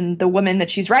Goldman, the women that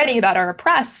she's writing about, are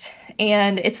oppressed.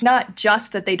 And it's not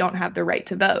just that they don't have the right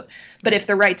to vote, but if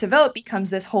the right to vote becomes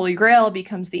this holy grail,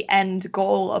 becomes the end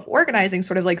goal of organizing,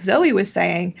 sort of like Zoe was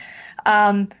saying,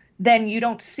 then you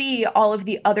don't see all of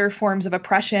the other forms of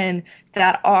oppression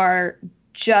that are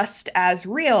just as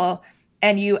real.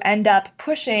 And you end up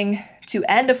pushing to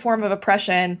end a form of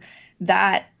oppression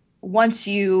that once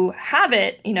you have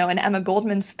it, and Emma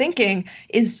Goldman's thinking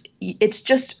it's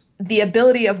just the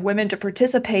ability of women to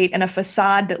participate in a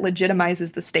facade that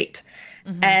legitimizes the state.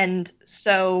 And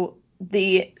so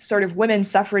the sort of women's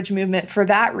suffrage movement for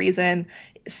that reason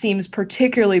seems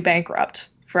particularly bankrupt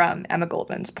from Emma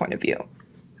Goldman's point of view.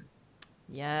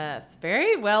 Yes,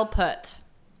 very well put.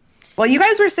 Well, you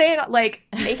guys were saying like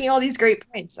making all these great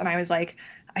points, and I was like,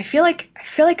 I feel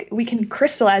like we can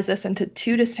crystallize this into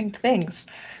two distinct things.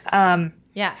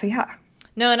 Yeah. So yeah.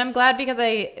 No, and I'm glad because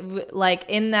like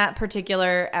in that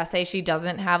particular essay, she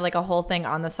doesn't have like a whole thing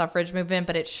on the suffrage movement,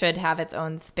 but it should have its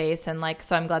own space. And like,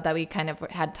 so I'm glad that we kind of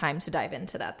had time to dive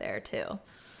into that there too.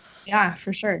 Yeah,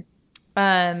 for sure.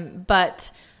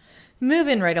 But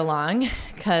moving right along,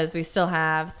 because we still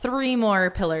have 3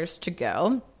 more pillars to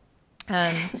go.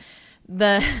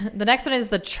 The next one is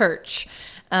the church.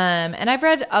 And I've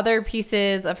read other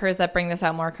pieces of hers that bring this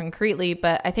out more concretely,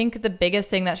 but I think the biggest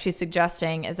thing that she's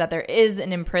suggesting is that there is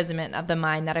an imprisonment of the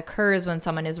mind that occurs when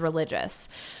someone is religious.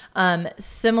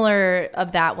 Similar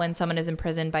of that when someone is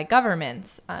imprisoned by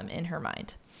governments, in her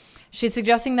mind. She's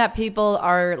suggesting that people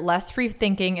are less free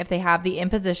thinking if they have the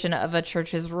imposition of a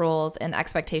church's rules and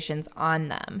expectations on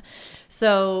them.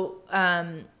 So,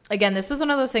 again, this was one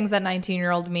of those things that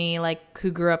 19-year-old me, like who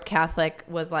grew up Catholic,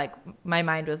 was like, my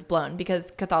mind was blown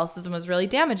because Catholicism was really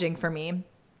damaging for me.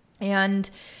 And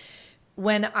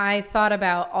when I thought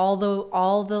about all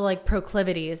the like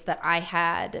proclivities that I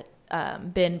had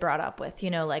been brought up with,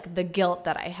 like the guilt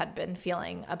that I had been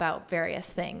feeling about various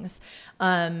things,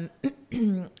 and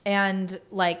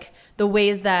like the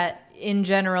ways that in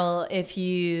general, if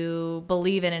you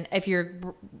believe if you're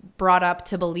brought up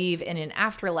to believe in an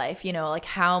afterlife, you know, like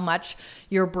how much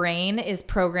your brain is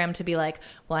programmed to be like,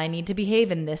 well, I need to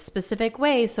behave in this specific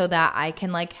way so that I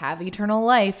can like have eternal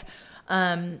life.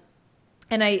 And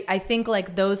I think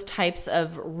like those types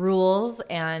of rules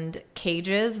and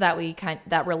cages that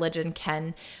that religion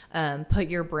can put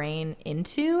your brain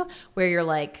into, where you're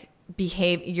like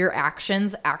your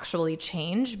actions actually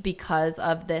change because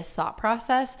of this thought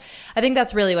process. I think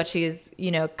that's really what she's,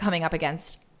 you know, coming up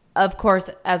against, of course,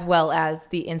 as well as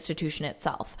the institution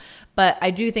itself. But I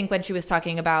do think when she was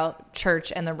talking about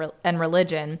church and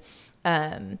religion,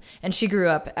 and she grew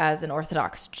up as an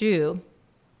Orthodox Jew,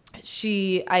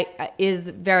 she is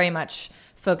very much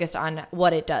focused on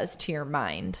what it does to your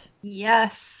mind.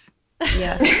 Yes.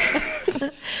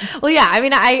 Well, yeah, I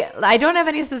mean, I don't have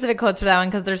any specific quotes for that one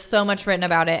because there's so much written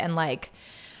about it, and like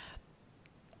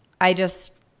I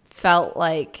just felt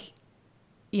like,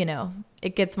 you know,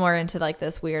 it gets more into like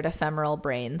this weird ephemeral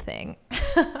brain thing.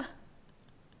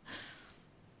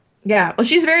 Yeah, well,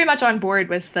 she's very much on board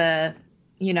with the,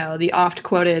 you know, the oft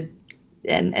quoted,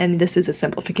 and this is a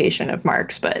simplification of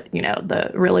Marx, but, you know,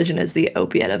 the religion is the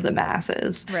opiate of the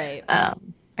masses. Right.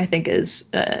 I think is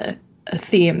a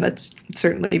theme that's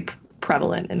certainly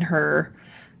prevalent in her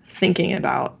thinking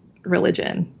about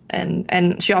religion.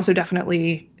 And she also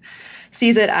definitely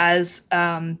sees it as,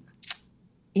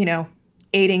 you know,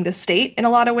 aiding the state in a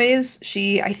lot of ways.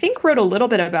 She, I think, wrote a little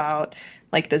bit about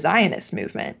like the Zionist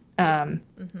movement.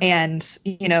 And,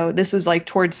 you know, this was like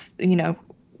towards, you know,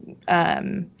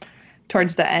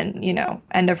 towards the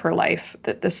end of her life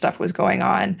that this stuff was going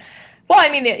on. Well, I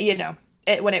mean, you know,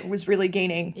 when it was really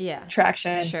gaining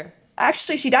traction. Sure.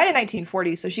 Actually, she died in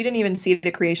 1940, so she didn't even see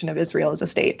the creation of Israel as a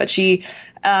state. But she,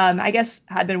 I guess,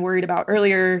 had been worried about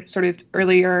earlier turn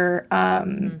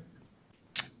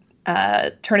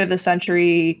of the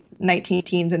century, 19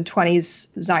 teens and 20s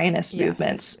Zionist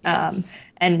movements,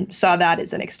 and saw that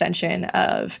as an extension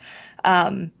of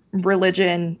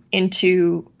religion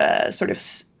into sort of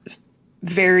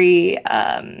very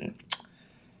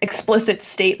explicit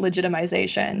state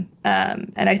legitimization.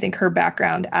 And I think her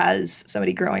background as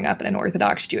somebody growing up in an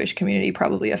Orthodox Jewish community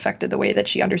probably affected the way that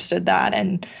she understood that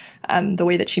and the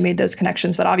way that she made those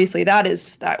connections. But obviously that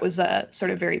was a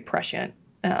sort of very prescient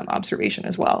observation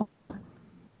as well.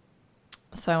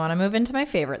 So I want to move into my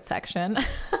favorite section.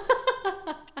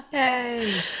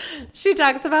 Yay. She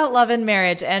talks about love and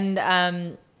marriage.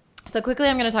 And so quickly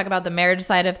I'm going to talk about the marriage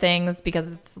side of things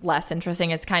because it's less interesting.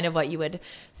 It's kind of what you would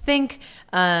think.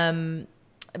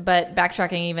 But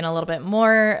backtracking even a little bit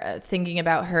more, thinking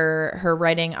about her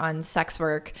writing on sex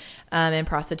work and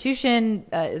prostitution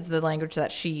is the language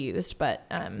that she used. But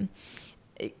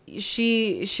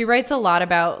she writes a lot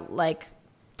about like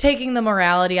taking the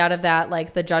morality out of that,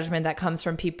 like the judgment that comes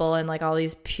from people and like all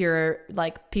these pure,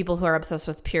 like people who are obsessed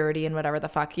with purity and whatever the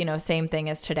fuck, you know, same thing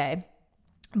as today.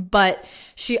 But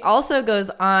she also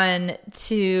goes on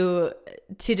to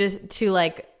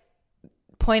like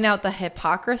point out the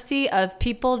hypocrisy of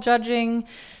people judging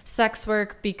sex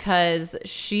work because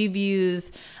she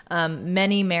views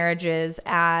many marriages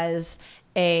as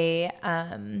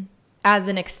an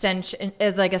extension,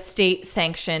 as like a state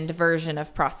sanctioned version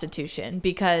of prostitution,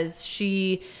 because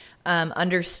she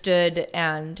understood,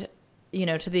 and, you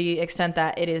know, to the extent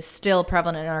that it is still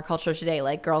prevalent in our culture today,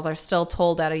 like girls are still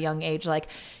told at a young age, like,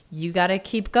 you got to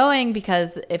keep going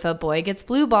because if a boy gets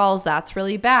blue balls, that's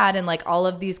really bad. And like all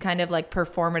of these kind of like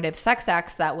performative sex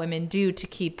acts that women do to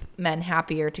keep men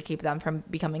happy or to keep them from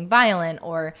becoming violent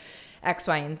or X,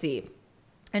 Y, and Z.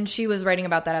 And she was writing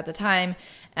about that at the time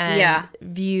and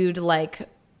viewed like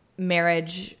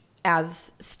marriage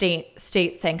as state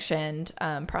sanctioned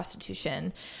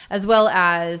prostitution, as well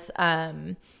as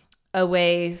a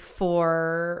way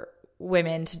for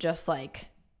women to just like,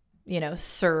 you know,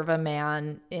 serve a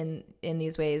man in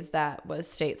these ways that was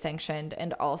state sanctioned.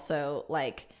 And also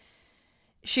like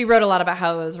she wrote a lot about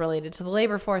how it was related to the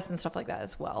labor force and stuff like that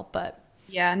as well. But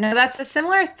yeah, no, that's a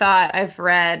similar thought I've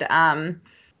read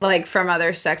like from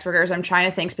other sex workers. I'm trying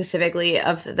to think specifically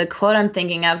of the quote I'm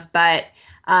thinking of, but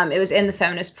it was in the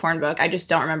feminist porn book. I just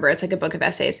don't remember. It's like a book of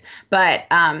essays, but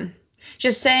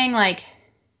just saying like,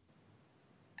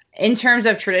 in terms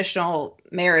of traditional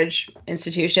marriage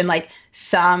institution, like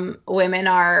some women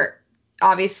are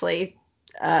obviously,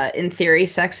 in theory,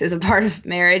 sex is a part of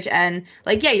marriage. And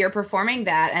like, yeah, you're performing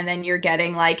that. And then you're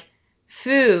getting like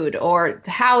food or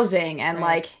housing and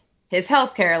like his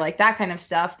healthcare, like that kind of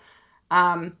stuff.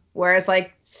 Whereas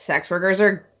like sex workers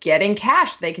are getting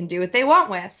cash they can do what they want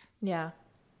with. Yeah.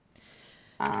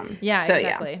 So,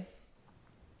 exactly.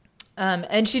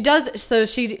 And she does, so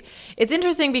it's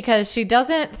interesting because she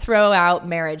doesn't throw out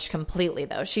marriage completely,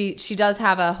 though. She does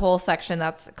have a whole section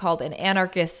that's called An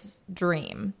Anarchist's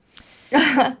Dream.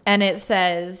 And it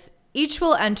says, each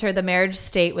will enter the marriage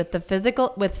state with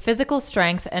physical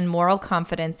strength and moral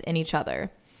confidence in each other.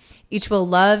 Each will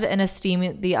love and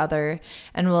esteem the other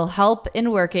and will help in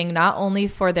working not only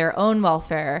for their own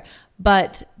welfare,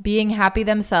 but being happy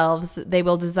themselves, they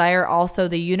will desire also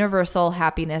the universal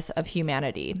happiness of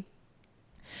humanity.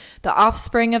 The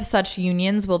offspring of such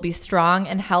unions will be strong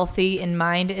and healthy in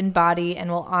mind and body and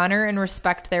will honor and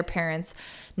respect their parents,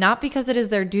 not because it is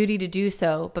their duty to do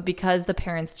so, but because the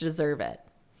parents deserve it.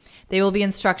 They will be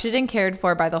instructed and cared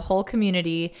for by the whole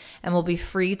community and will be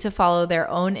free to follow their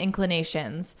own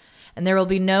inclinations. And there will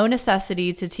be no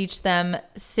necessity to teach them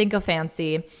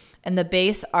sycophancy and the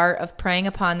base art of preying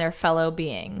upon their fellow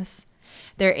beings.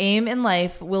 Their aim in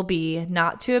life will be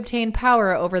not to obtain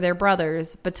power over their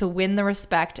brothers, but to win the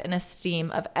respect and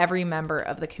esteem of every member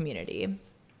of the community.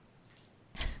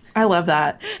 I love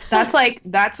that.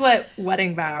 That's what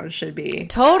wedding vows should be.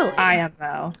 Totally.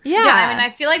 IMO. Yeah. I mean, I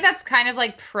feel like that's kind of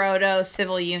like proto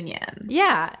civil union.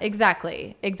 Yeah,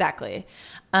 exactly.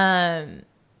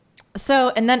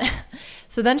 So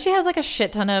then she has like a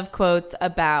shit ton of quotes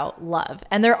about love,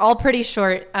 and they're all pretty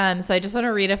short. So I just want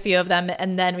to read a few of them,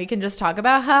 and then we can just talk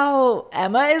about how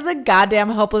Emma is a goddamn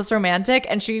hopeless romantic,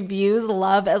 and she views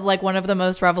love as like one of the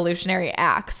most revolutionary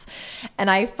acts. And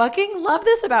I fucking love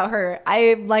this about her.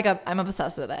 I'm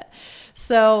obsessed with it.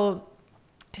 So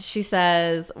she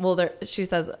says,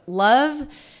 love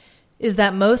is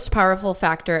that most powerful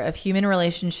factor of human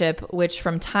relationship which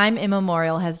from time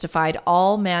immemorial has defied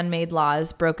all man-made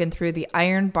laws, broken through the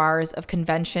iron bars of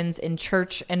conventions in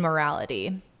church and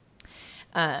morality.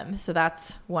 So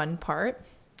that's one part.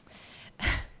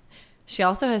 She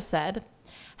also has said,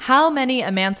 how many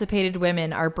emancipated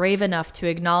women are brave enough to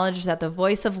acknowledge that the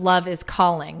voice of love is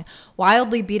calling,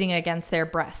 wildly beating against their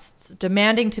breasts,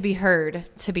 demanding to be heard,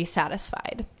 to be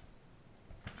satisfied.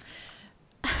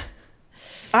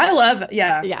 I love,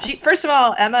 yeah. Yes. First of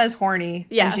all, Emma is horny.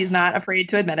 Yes. And she's not afraid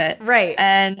to admit it. Right.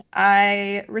 And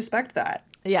I respect that.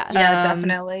 Yeah. Yeah,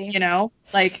 definitely. You know,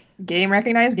 like game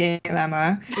recognized game,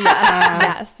 Emma.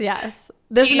 Yes.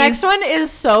 This next one is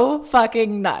so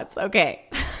fucking nuts. Okay.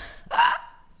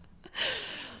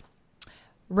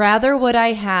 Rather would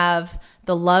I have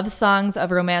the love songs of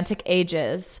romantic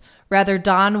ages, rather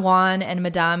Don Juan and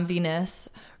Madame Venus,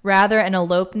 rather an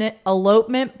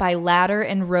elopement by ladder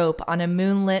and rope on a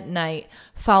moonlit night,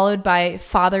 followed by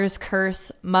father's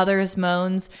curse, mother's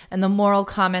moans, and the moral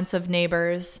comments of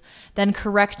neighbors, then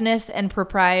correctness and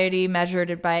propriety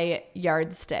measured by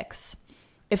yardsticks.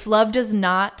 If love does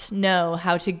not know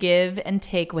how to give and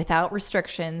take without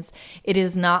restrictions, it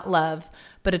is not love,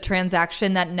 but a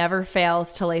transaction that never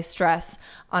fails to lay stress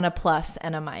on a plus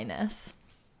and a minus.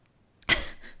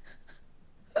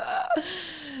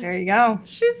 There you go.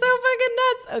 She's so fucking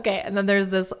nuts. Okay, and then there's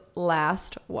this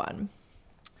last one.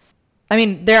 I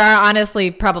mean, there are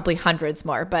honestly probably hundreds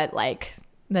more, but like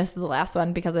this is the last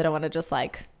one because I don't want to just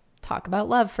like talk about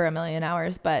love for a million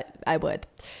hours, but I would.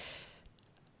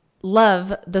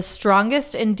 Love, the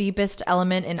strongest and deepest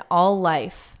element in all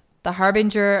life, the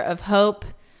harbinger of hope,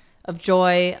 of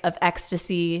joy, of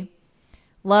ecstasy.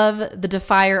 Love, the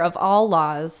defier of all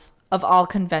laws, of all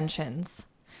conventions.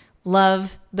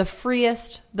 Love, the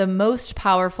freest, the most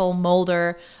powerful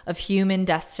molder of human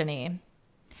destiny.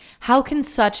 How can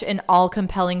such an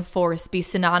all-compelling force be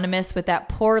synonymous with that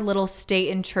poor little state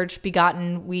and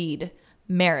church-begotten weed,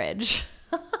 marriage?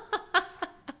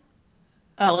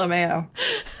 LMAO.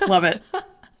 Love it.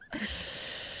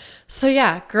 So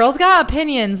yeah, girl's got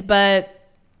opinions, but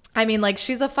I mean, like,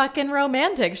 she's a fucking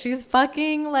romantic. She's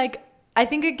fucking, like, I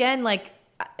think, again, like,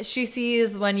 she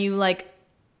sees when you, like,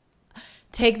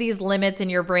 take these limits in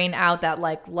your brain out that,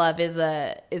 like, love is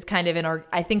kind of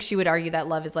I think she would argue that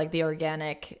love is, like, the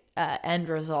organic end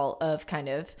result of kind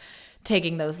of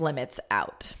taking those limits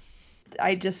out.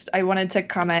 I wanted to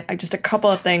comment just a couple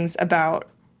of things about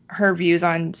her views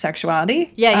on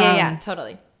sexuality. Yeah,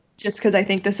 totally. Just because I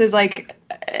think this is, like,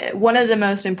 one of the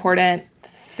most important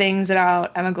things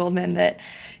about Emma Goldman that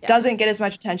doesn't get as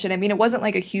much attention. I mean, it wasn't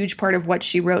like a huge part of what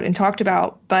she wrote and talked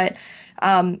about, but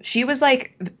she was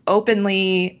like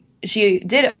she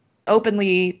did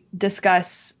openly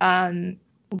discuss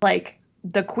like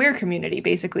the queer community,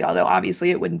 basically, although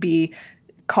obviously it wouldn't be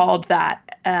called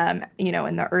that, in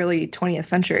the early 20th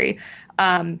century.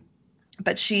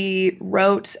 But she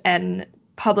wrote and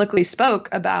publicly spoke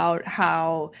about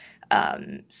how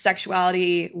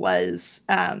sexuality was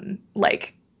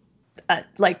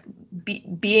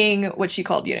being what she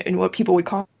called, and what people would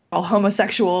call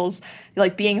homosexuals,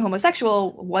 like being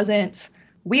homosexual wasn't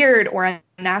weird or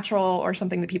unnatural or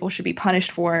something that people should be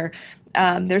punished for.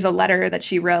 There's a letter that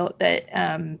she wrote that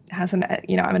has I'm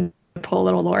going to pull a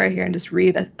little Laura here and just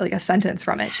read a sentence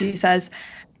from it. She says,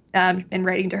 in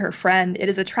writing to her friend, "It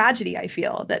is a tragedy, I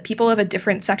feel, that people of a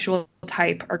different sexual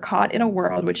type are caught in a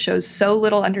world which shows so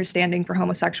little understanding for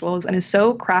homosexuals and is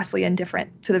so crassly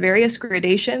indifferent to the various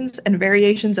gradations and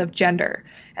variations of gender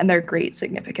and their great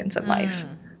significance in life."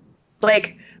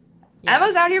 Like, yes.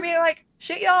 Emma's out here being like,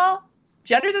 shit, y'all,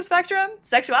 gender's a spectrum,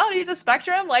 sexuality is a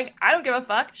spectrum. Like, I don't give a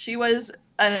fuck. She was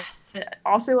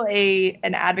also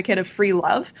an advocate of free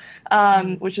love,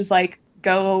 which is like,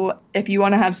 go, if you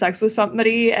want to have sex with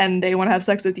somebody and they want to have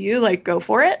sex with you, like, go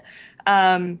for it.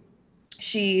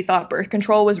 She thought birth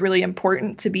control was really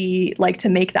important to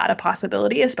make that a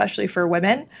possibility, especially for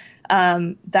women.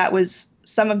 That was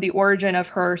some of the origin of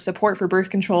her support for birth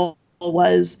control,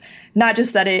 was not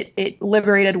just that it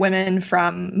liberated women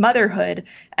from motherhood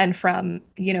and from,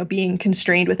 being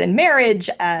constrained within marriage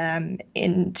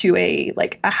into a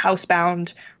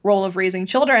housebound role of raising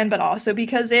children, but also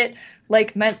because it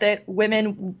meant that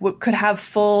women could have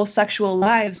full sexual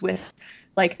lives with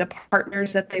the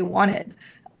partners that they wanted.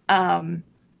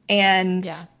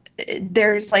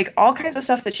 There's all kinds of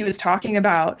stuff that she was talking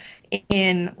about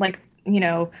in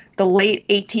the late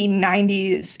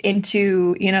 1890s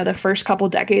into, the first couple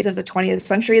decades of the 20th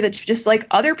century, that just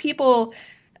other people,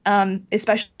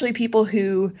 especially people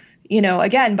who,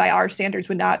 again, by our standards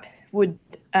would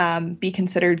be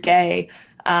considered gay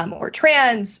or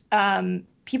trans,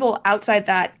 people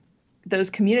outside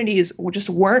those communities just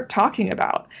weren't talking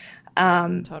about.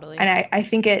 Totally. And I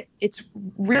think it's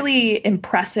really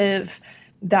impressive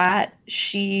that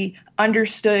she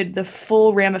understood the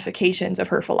full ramifications of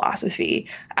her philosophy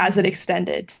as it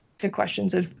extended to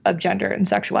questions of gender and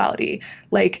sexuality.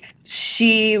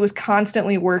 She was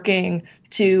constantly working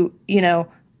to,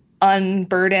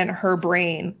 unburden her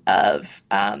brain of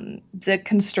the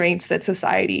constraints that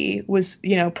society was,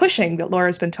 pushing, that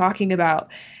Laura's been talking about.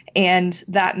 And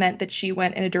that meant that she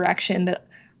went in a direction that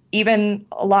even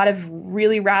a lot of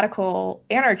really radical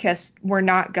anarchists were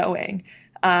not going.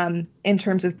 In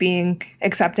terms of being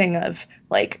accepting of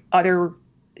other,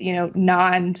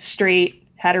 non-straight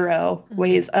hetero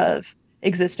ways of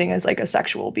existing as a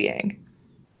sexual being.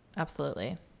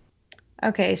 Absolutely.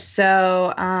 Okay,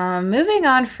 so moving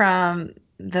on from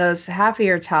those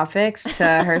happier topics to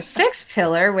her sixth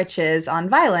pillar, which is on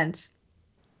violence.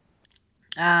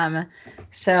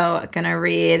 So gonna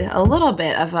read a little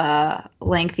bit of a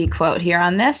lengthy quote here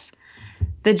on this.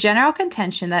 "The general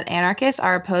contention that anarchists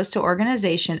are opposed to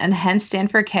organization and hence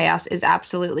stand for chaos is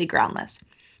absolutely groundless.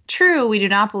 True, we do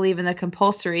not believe in the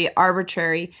compulsory,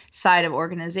 arbitrary side of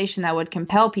organization that would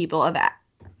compel people of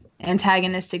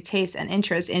antagonistic tastes and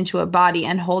interests into a body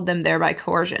and hold them there by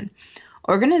coercion.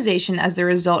 Organization as the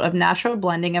result of natural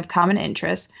blending of common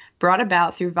interests brought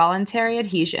about through voluntary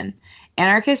adhesion.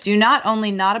 Anarchists do not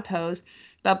only not oppose,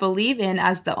 but believe in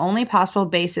as the only possible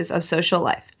basis of social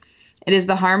life. It is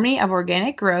the harmony of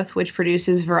organic growth which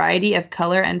produces variety of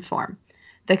color and form,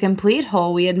 the complete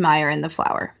whole we admire in the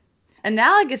flower.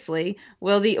 Analogously,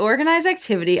 will the organized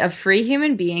activity of free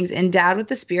human beings endowed with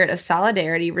the spirit of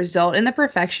solidarity result in the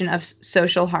perfection of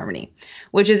social harmony,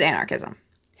 which is anarchism.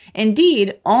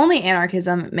 Indeed, only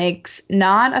anarchism makes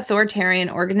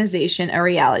non-authoritarian organization a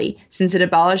reality, since it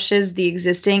abolishes the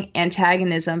existing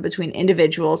antagonism between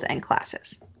individuals and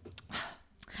classes."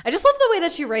 I just love the way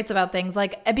that she writes about things,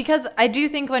 because I do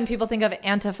think when people think of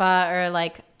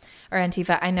Antifa or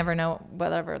Antifa, I never know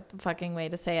whatever the fucking way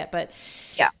to say it, but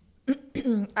yeah,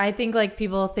 I think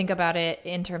people think about it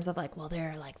in terms of well,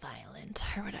 they're violent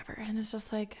or whatever, and it's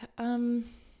just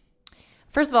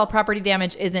first of all, property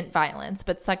damage isn't violence,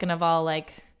 but second of all,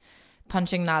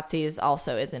 punching Nazis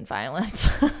also isn't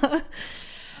violence.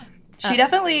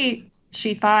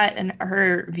 She thought, and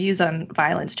her views on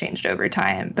violence changed over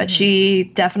time, but she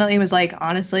definitely was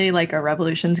honestly, a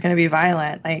revolution's going to be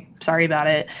violent. Sorry about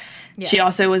it. Yeah. She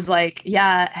also was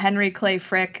Henry Clay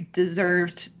Frick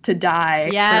deserved to die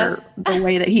for the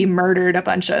way that he murdered a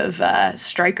bunch of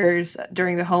strikers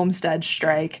during the Homestead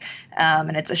strike.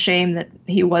 And it's a shame that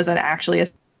he wasn't actually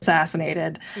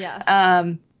assassinated. Yes.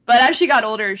 But as she got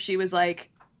older, she was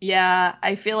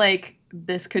I feel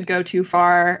this could go too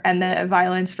far, and that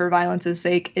violence for violence's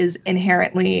sake is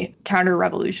inherently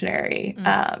counter-revolutionary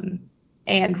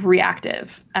and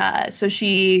reactive. So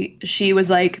she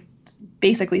was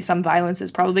basically some violence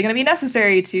is probably going to be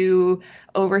necessary to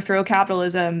overthrow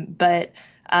capitalism, but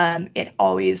it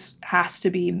always has to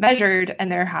be measured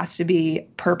and there has to be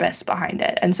purpose behind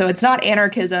it. And so it's not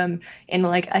anarchism in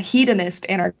like a hedonist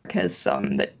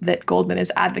anarchism that Goldman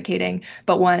is advocating,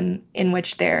 but one in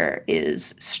which there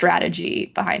is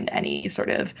strategy behind any sort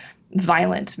of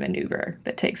violent maneuver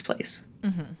that takes place.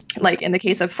 Mm-hmm. Like in the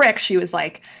case of Frick, she was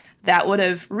like, that would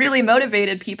have really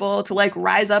motivated people to like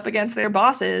rise up against their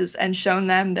bosses and shown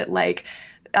them that like,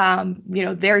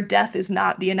 their death is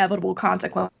not the inevitable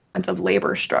consequence of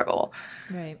labor struggle.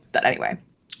 Right. But anyway.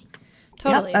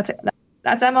 Totally. Yeah, that's it.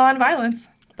 That's Emma on violence.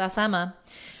 That's Emma.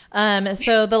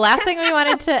 So the last thing we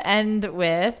wanted to end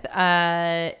with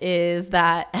is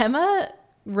that Emma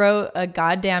wrote a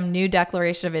goddamn new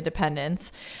Declaration of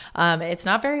Independence. It's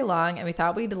not very long, and we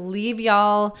thought we'd leave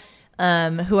y'all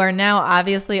who are now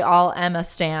obviously all Emma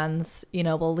stans,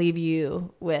 we'll leave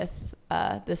you with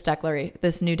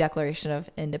this new Declaration of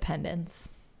Independence.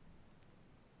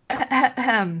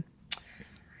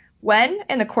 When,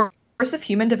 in the course of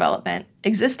human development,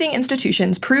 existing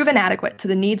institutions prove inadequate to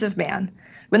the needs of man,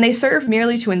 when they serve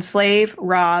merely to enslave,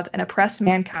 rob, and oppress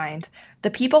mankind, the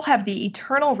people have the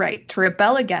eternal right to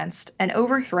rebel against and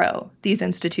overthrow these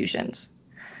institutions.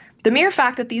 The mere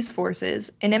fact that these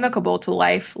forces, inimical to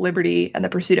life, liberty, and the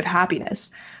pursuit of happiness,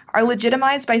 are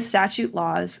legitimized by statute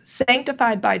laws,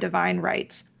 sanctified by divine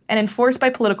rights, and enforced by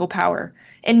political power,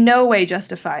 in no way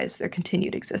justifies their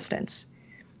continued existence.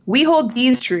 We hold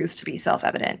these truths to be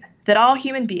self-evident, that all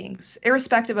human beings,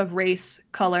 irrespective of race,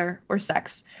 color, or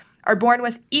sex, are born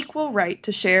with equal right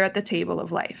to share at the table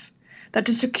of life, that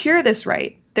to secure this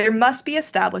right, there must be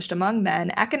established among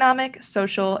men economic,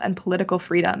 social, and political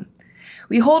freedom.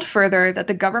 We hold further that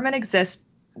the government exists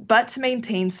but to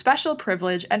maintain special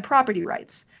privilege and property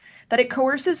rights, that it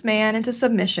coerces man into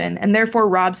submission and therefore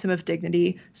robs him of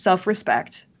dignity,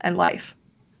 self-respect, and life.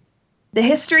 The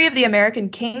history of the American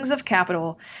kings of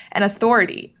capital and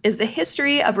authority is the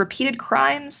history of repeated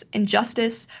crimes,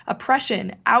 injustice,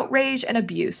 oppression, outrage, and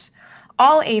abuse,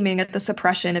 all aiming at the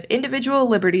suppression of individual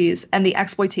liberties and the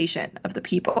exploitation of the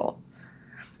people.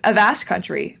 A vast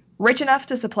country, rich enough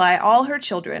to supply all her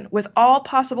children with all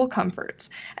possible comforts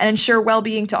and ensure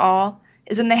well-being to all,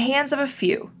 is in the hands of a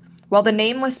few, while the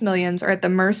nameless millions are at the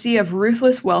mercy of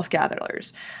ruthless wealth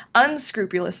gatherers,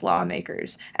 unscrupulous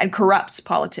lawmakers, and corrupt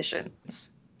politicians.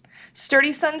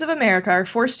 Sturdy sons of America are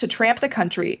forced to tramp the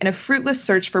country in a fruitless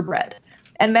search for bread,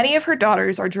 and many of her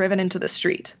daughters are driven into the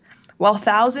street, while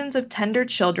thousands of tender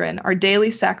children are daily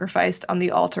sacrificed on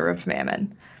the altar of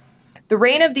mammon. The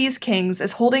reign of these kings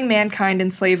is holding mankind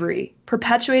in slavery,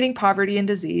 perpetuating poverty and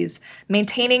disease,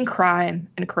 maintaining crime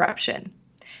and corruption.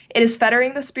 It is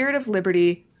fettering the spirit of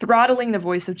liberty, throttling the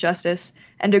voice of justice,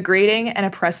 and degrading and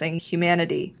oppressing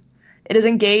humanity. It is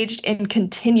engaged in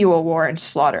continual war and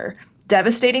slaughter,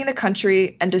 devastating the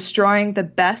country and destroying the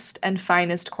best and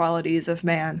finest qualities of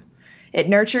man. It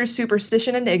nurtures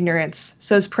superstition and ignorance,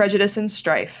 sows prejudice and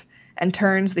strife, and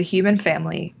turns the human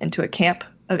family into a camp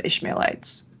of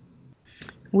Ishmaelites.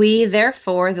 We,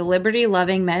 therefore, the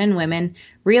liberty-loving men and women,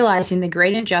 realizing the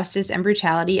great injustice and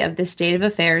brutality of this state of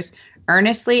affairs,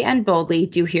 earnestly and boldly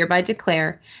do hereby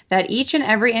declare that each and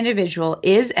every individual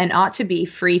is and ought to be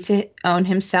free to own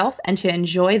himself and to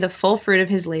enjoy the full fruit of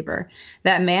his labor,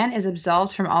 that man is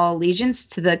absolved from all allegiance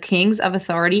to the kings of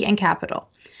authority and capital,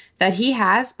 that he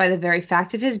has, by the very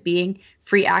fact of his being,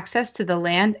 free access to the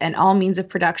land and all means of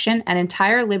production, and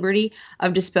entire liberty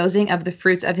of disposing of the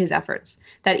fruits of his efforts,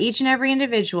 that each and every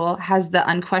individual has the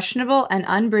unquestionable and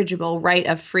unbridgeable right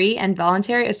of free and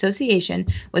voluntary association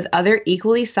with other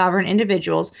equally sovereign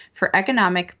individuals for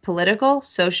economic, political,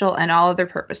 social, and all other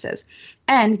purposes,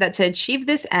 and that to achieve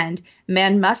this end,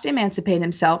 man must emancipate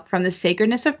himself from the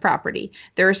sacredness of property,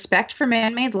 the respect for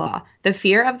man-made law, the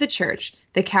fear of the church,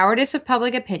 the cowardice of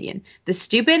public opinion, the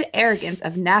stupid arrogance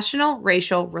of national,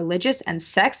 racial, religious, and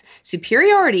sex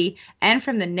superiority, and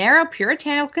from the narrow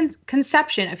puritanical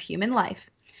conception of human life.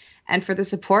 And for the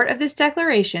support of this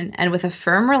declaration, and with a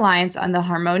firm reliance on the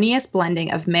harmonious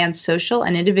blending of man's social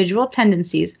and individual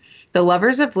tendencies, the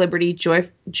lovers of liberty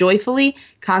joyfully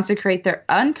consecrate their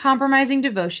uncompromising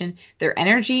devotion, their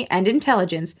energy and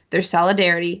intelligence, their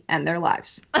solidarity, and their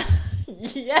lives.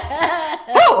 Yeah.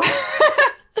 Oh!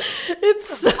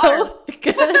 It's so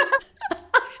good.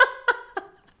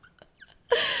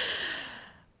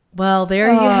 Well,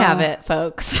 there you have it,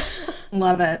 folks.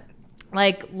 Love it.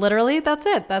 Like, literally, that's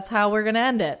it. That's how we're going to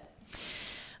end it.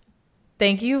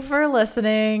 Thank you for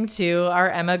listening to our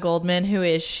Emma Goldman, Who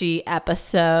Is She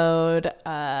episode.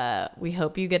 We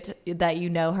hope you that you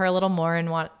know her a little more and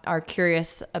are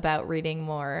curious about reading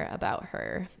more about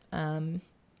her.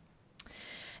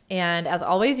 And as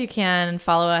always, you can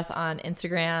follow us on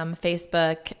Instagram,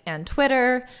 Facebook, and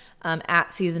Twitter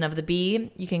at Season of the Bee.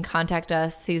 You can contact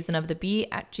us,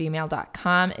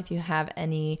 seasonofthebee@gmail.com, if you have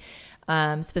any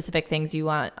specific things you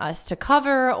want us to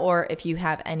cover, or if you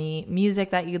have any music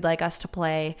that you'd like us to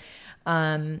play.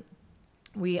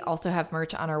 We also have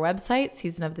merch on our website,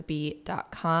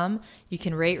 seasonofthebee.com. You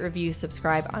can rate, review,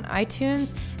 subscribe on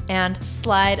iTunes, and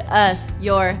slide us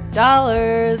your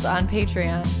dollars on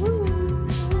Patreon. Woo.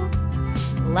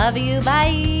 Love you.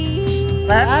 Bye.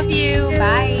 Love you.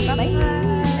 Bye. Bye.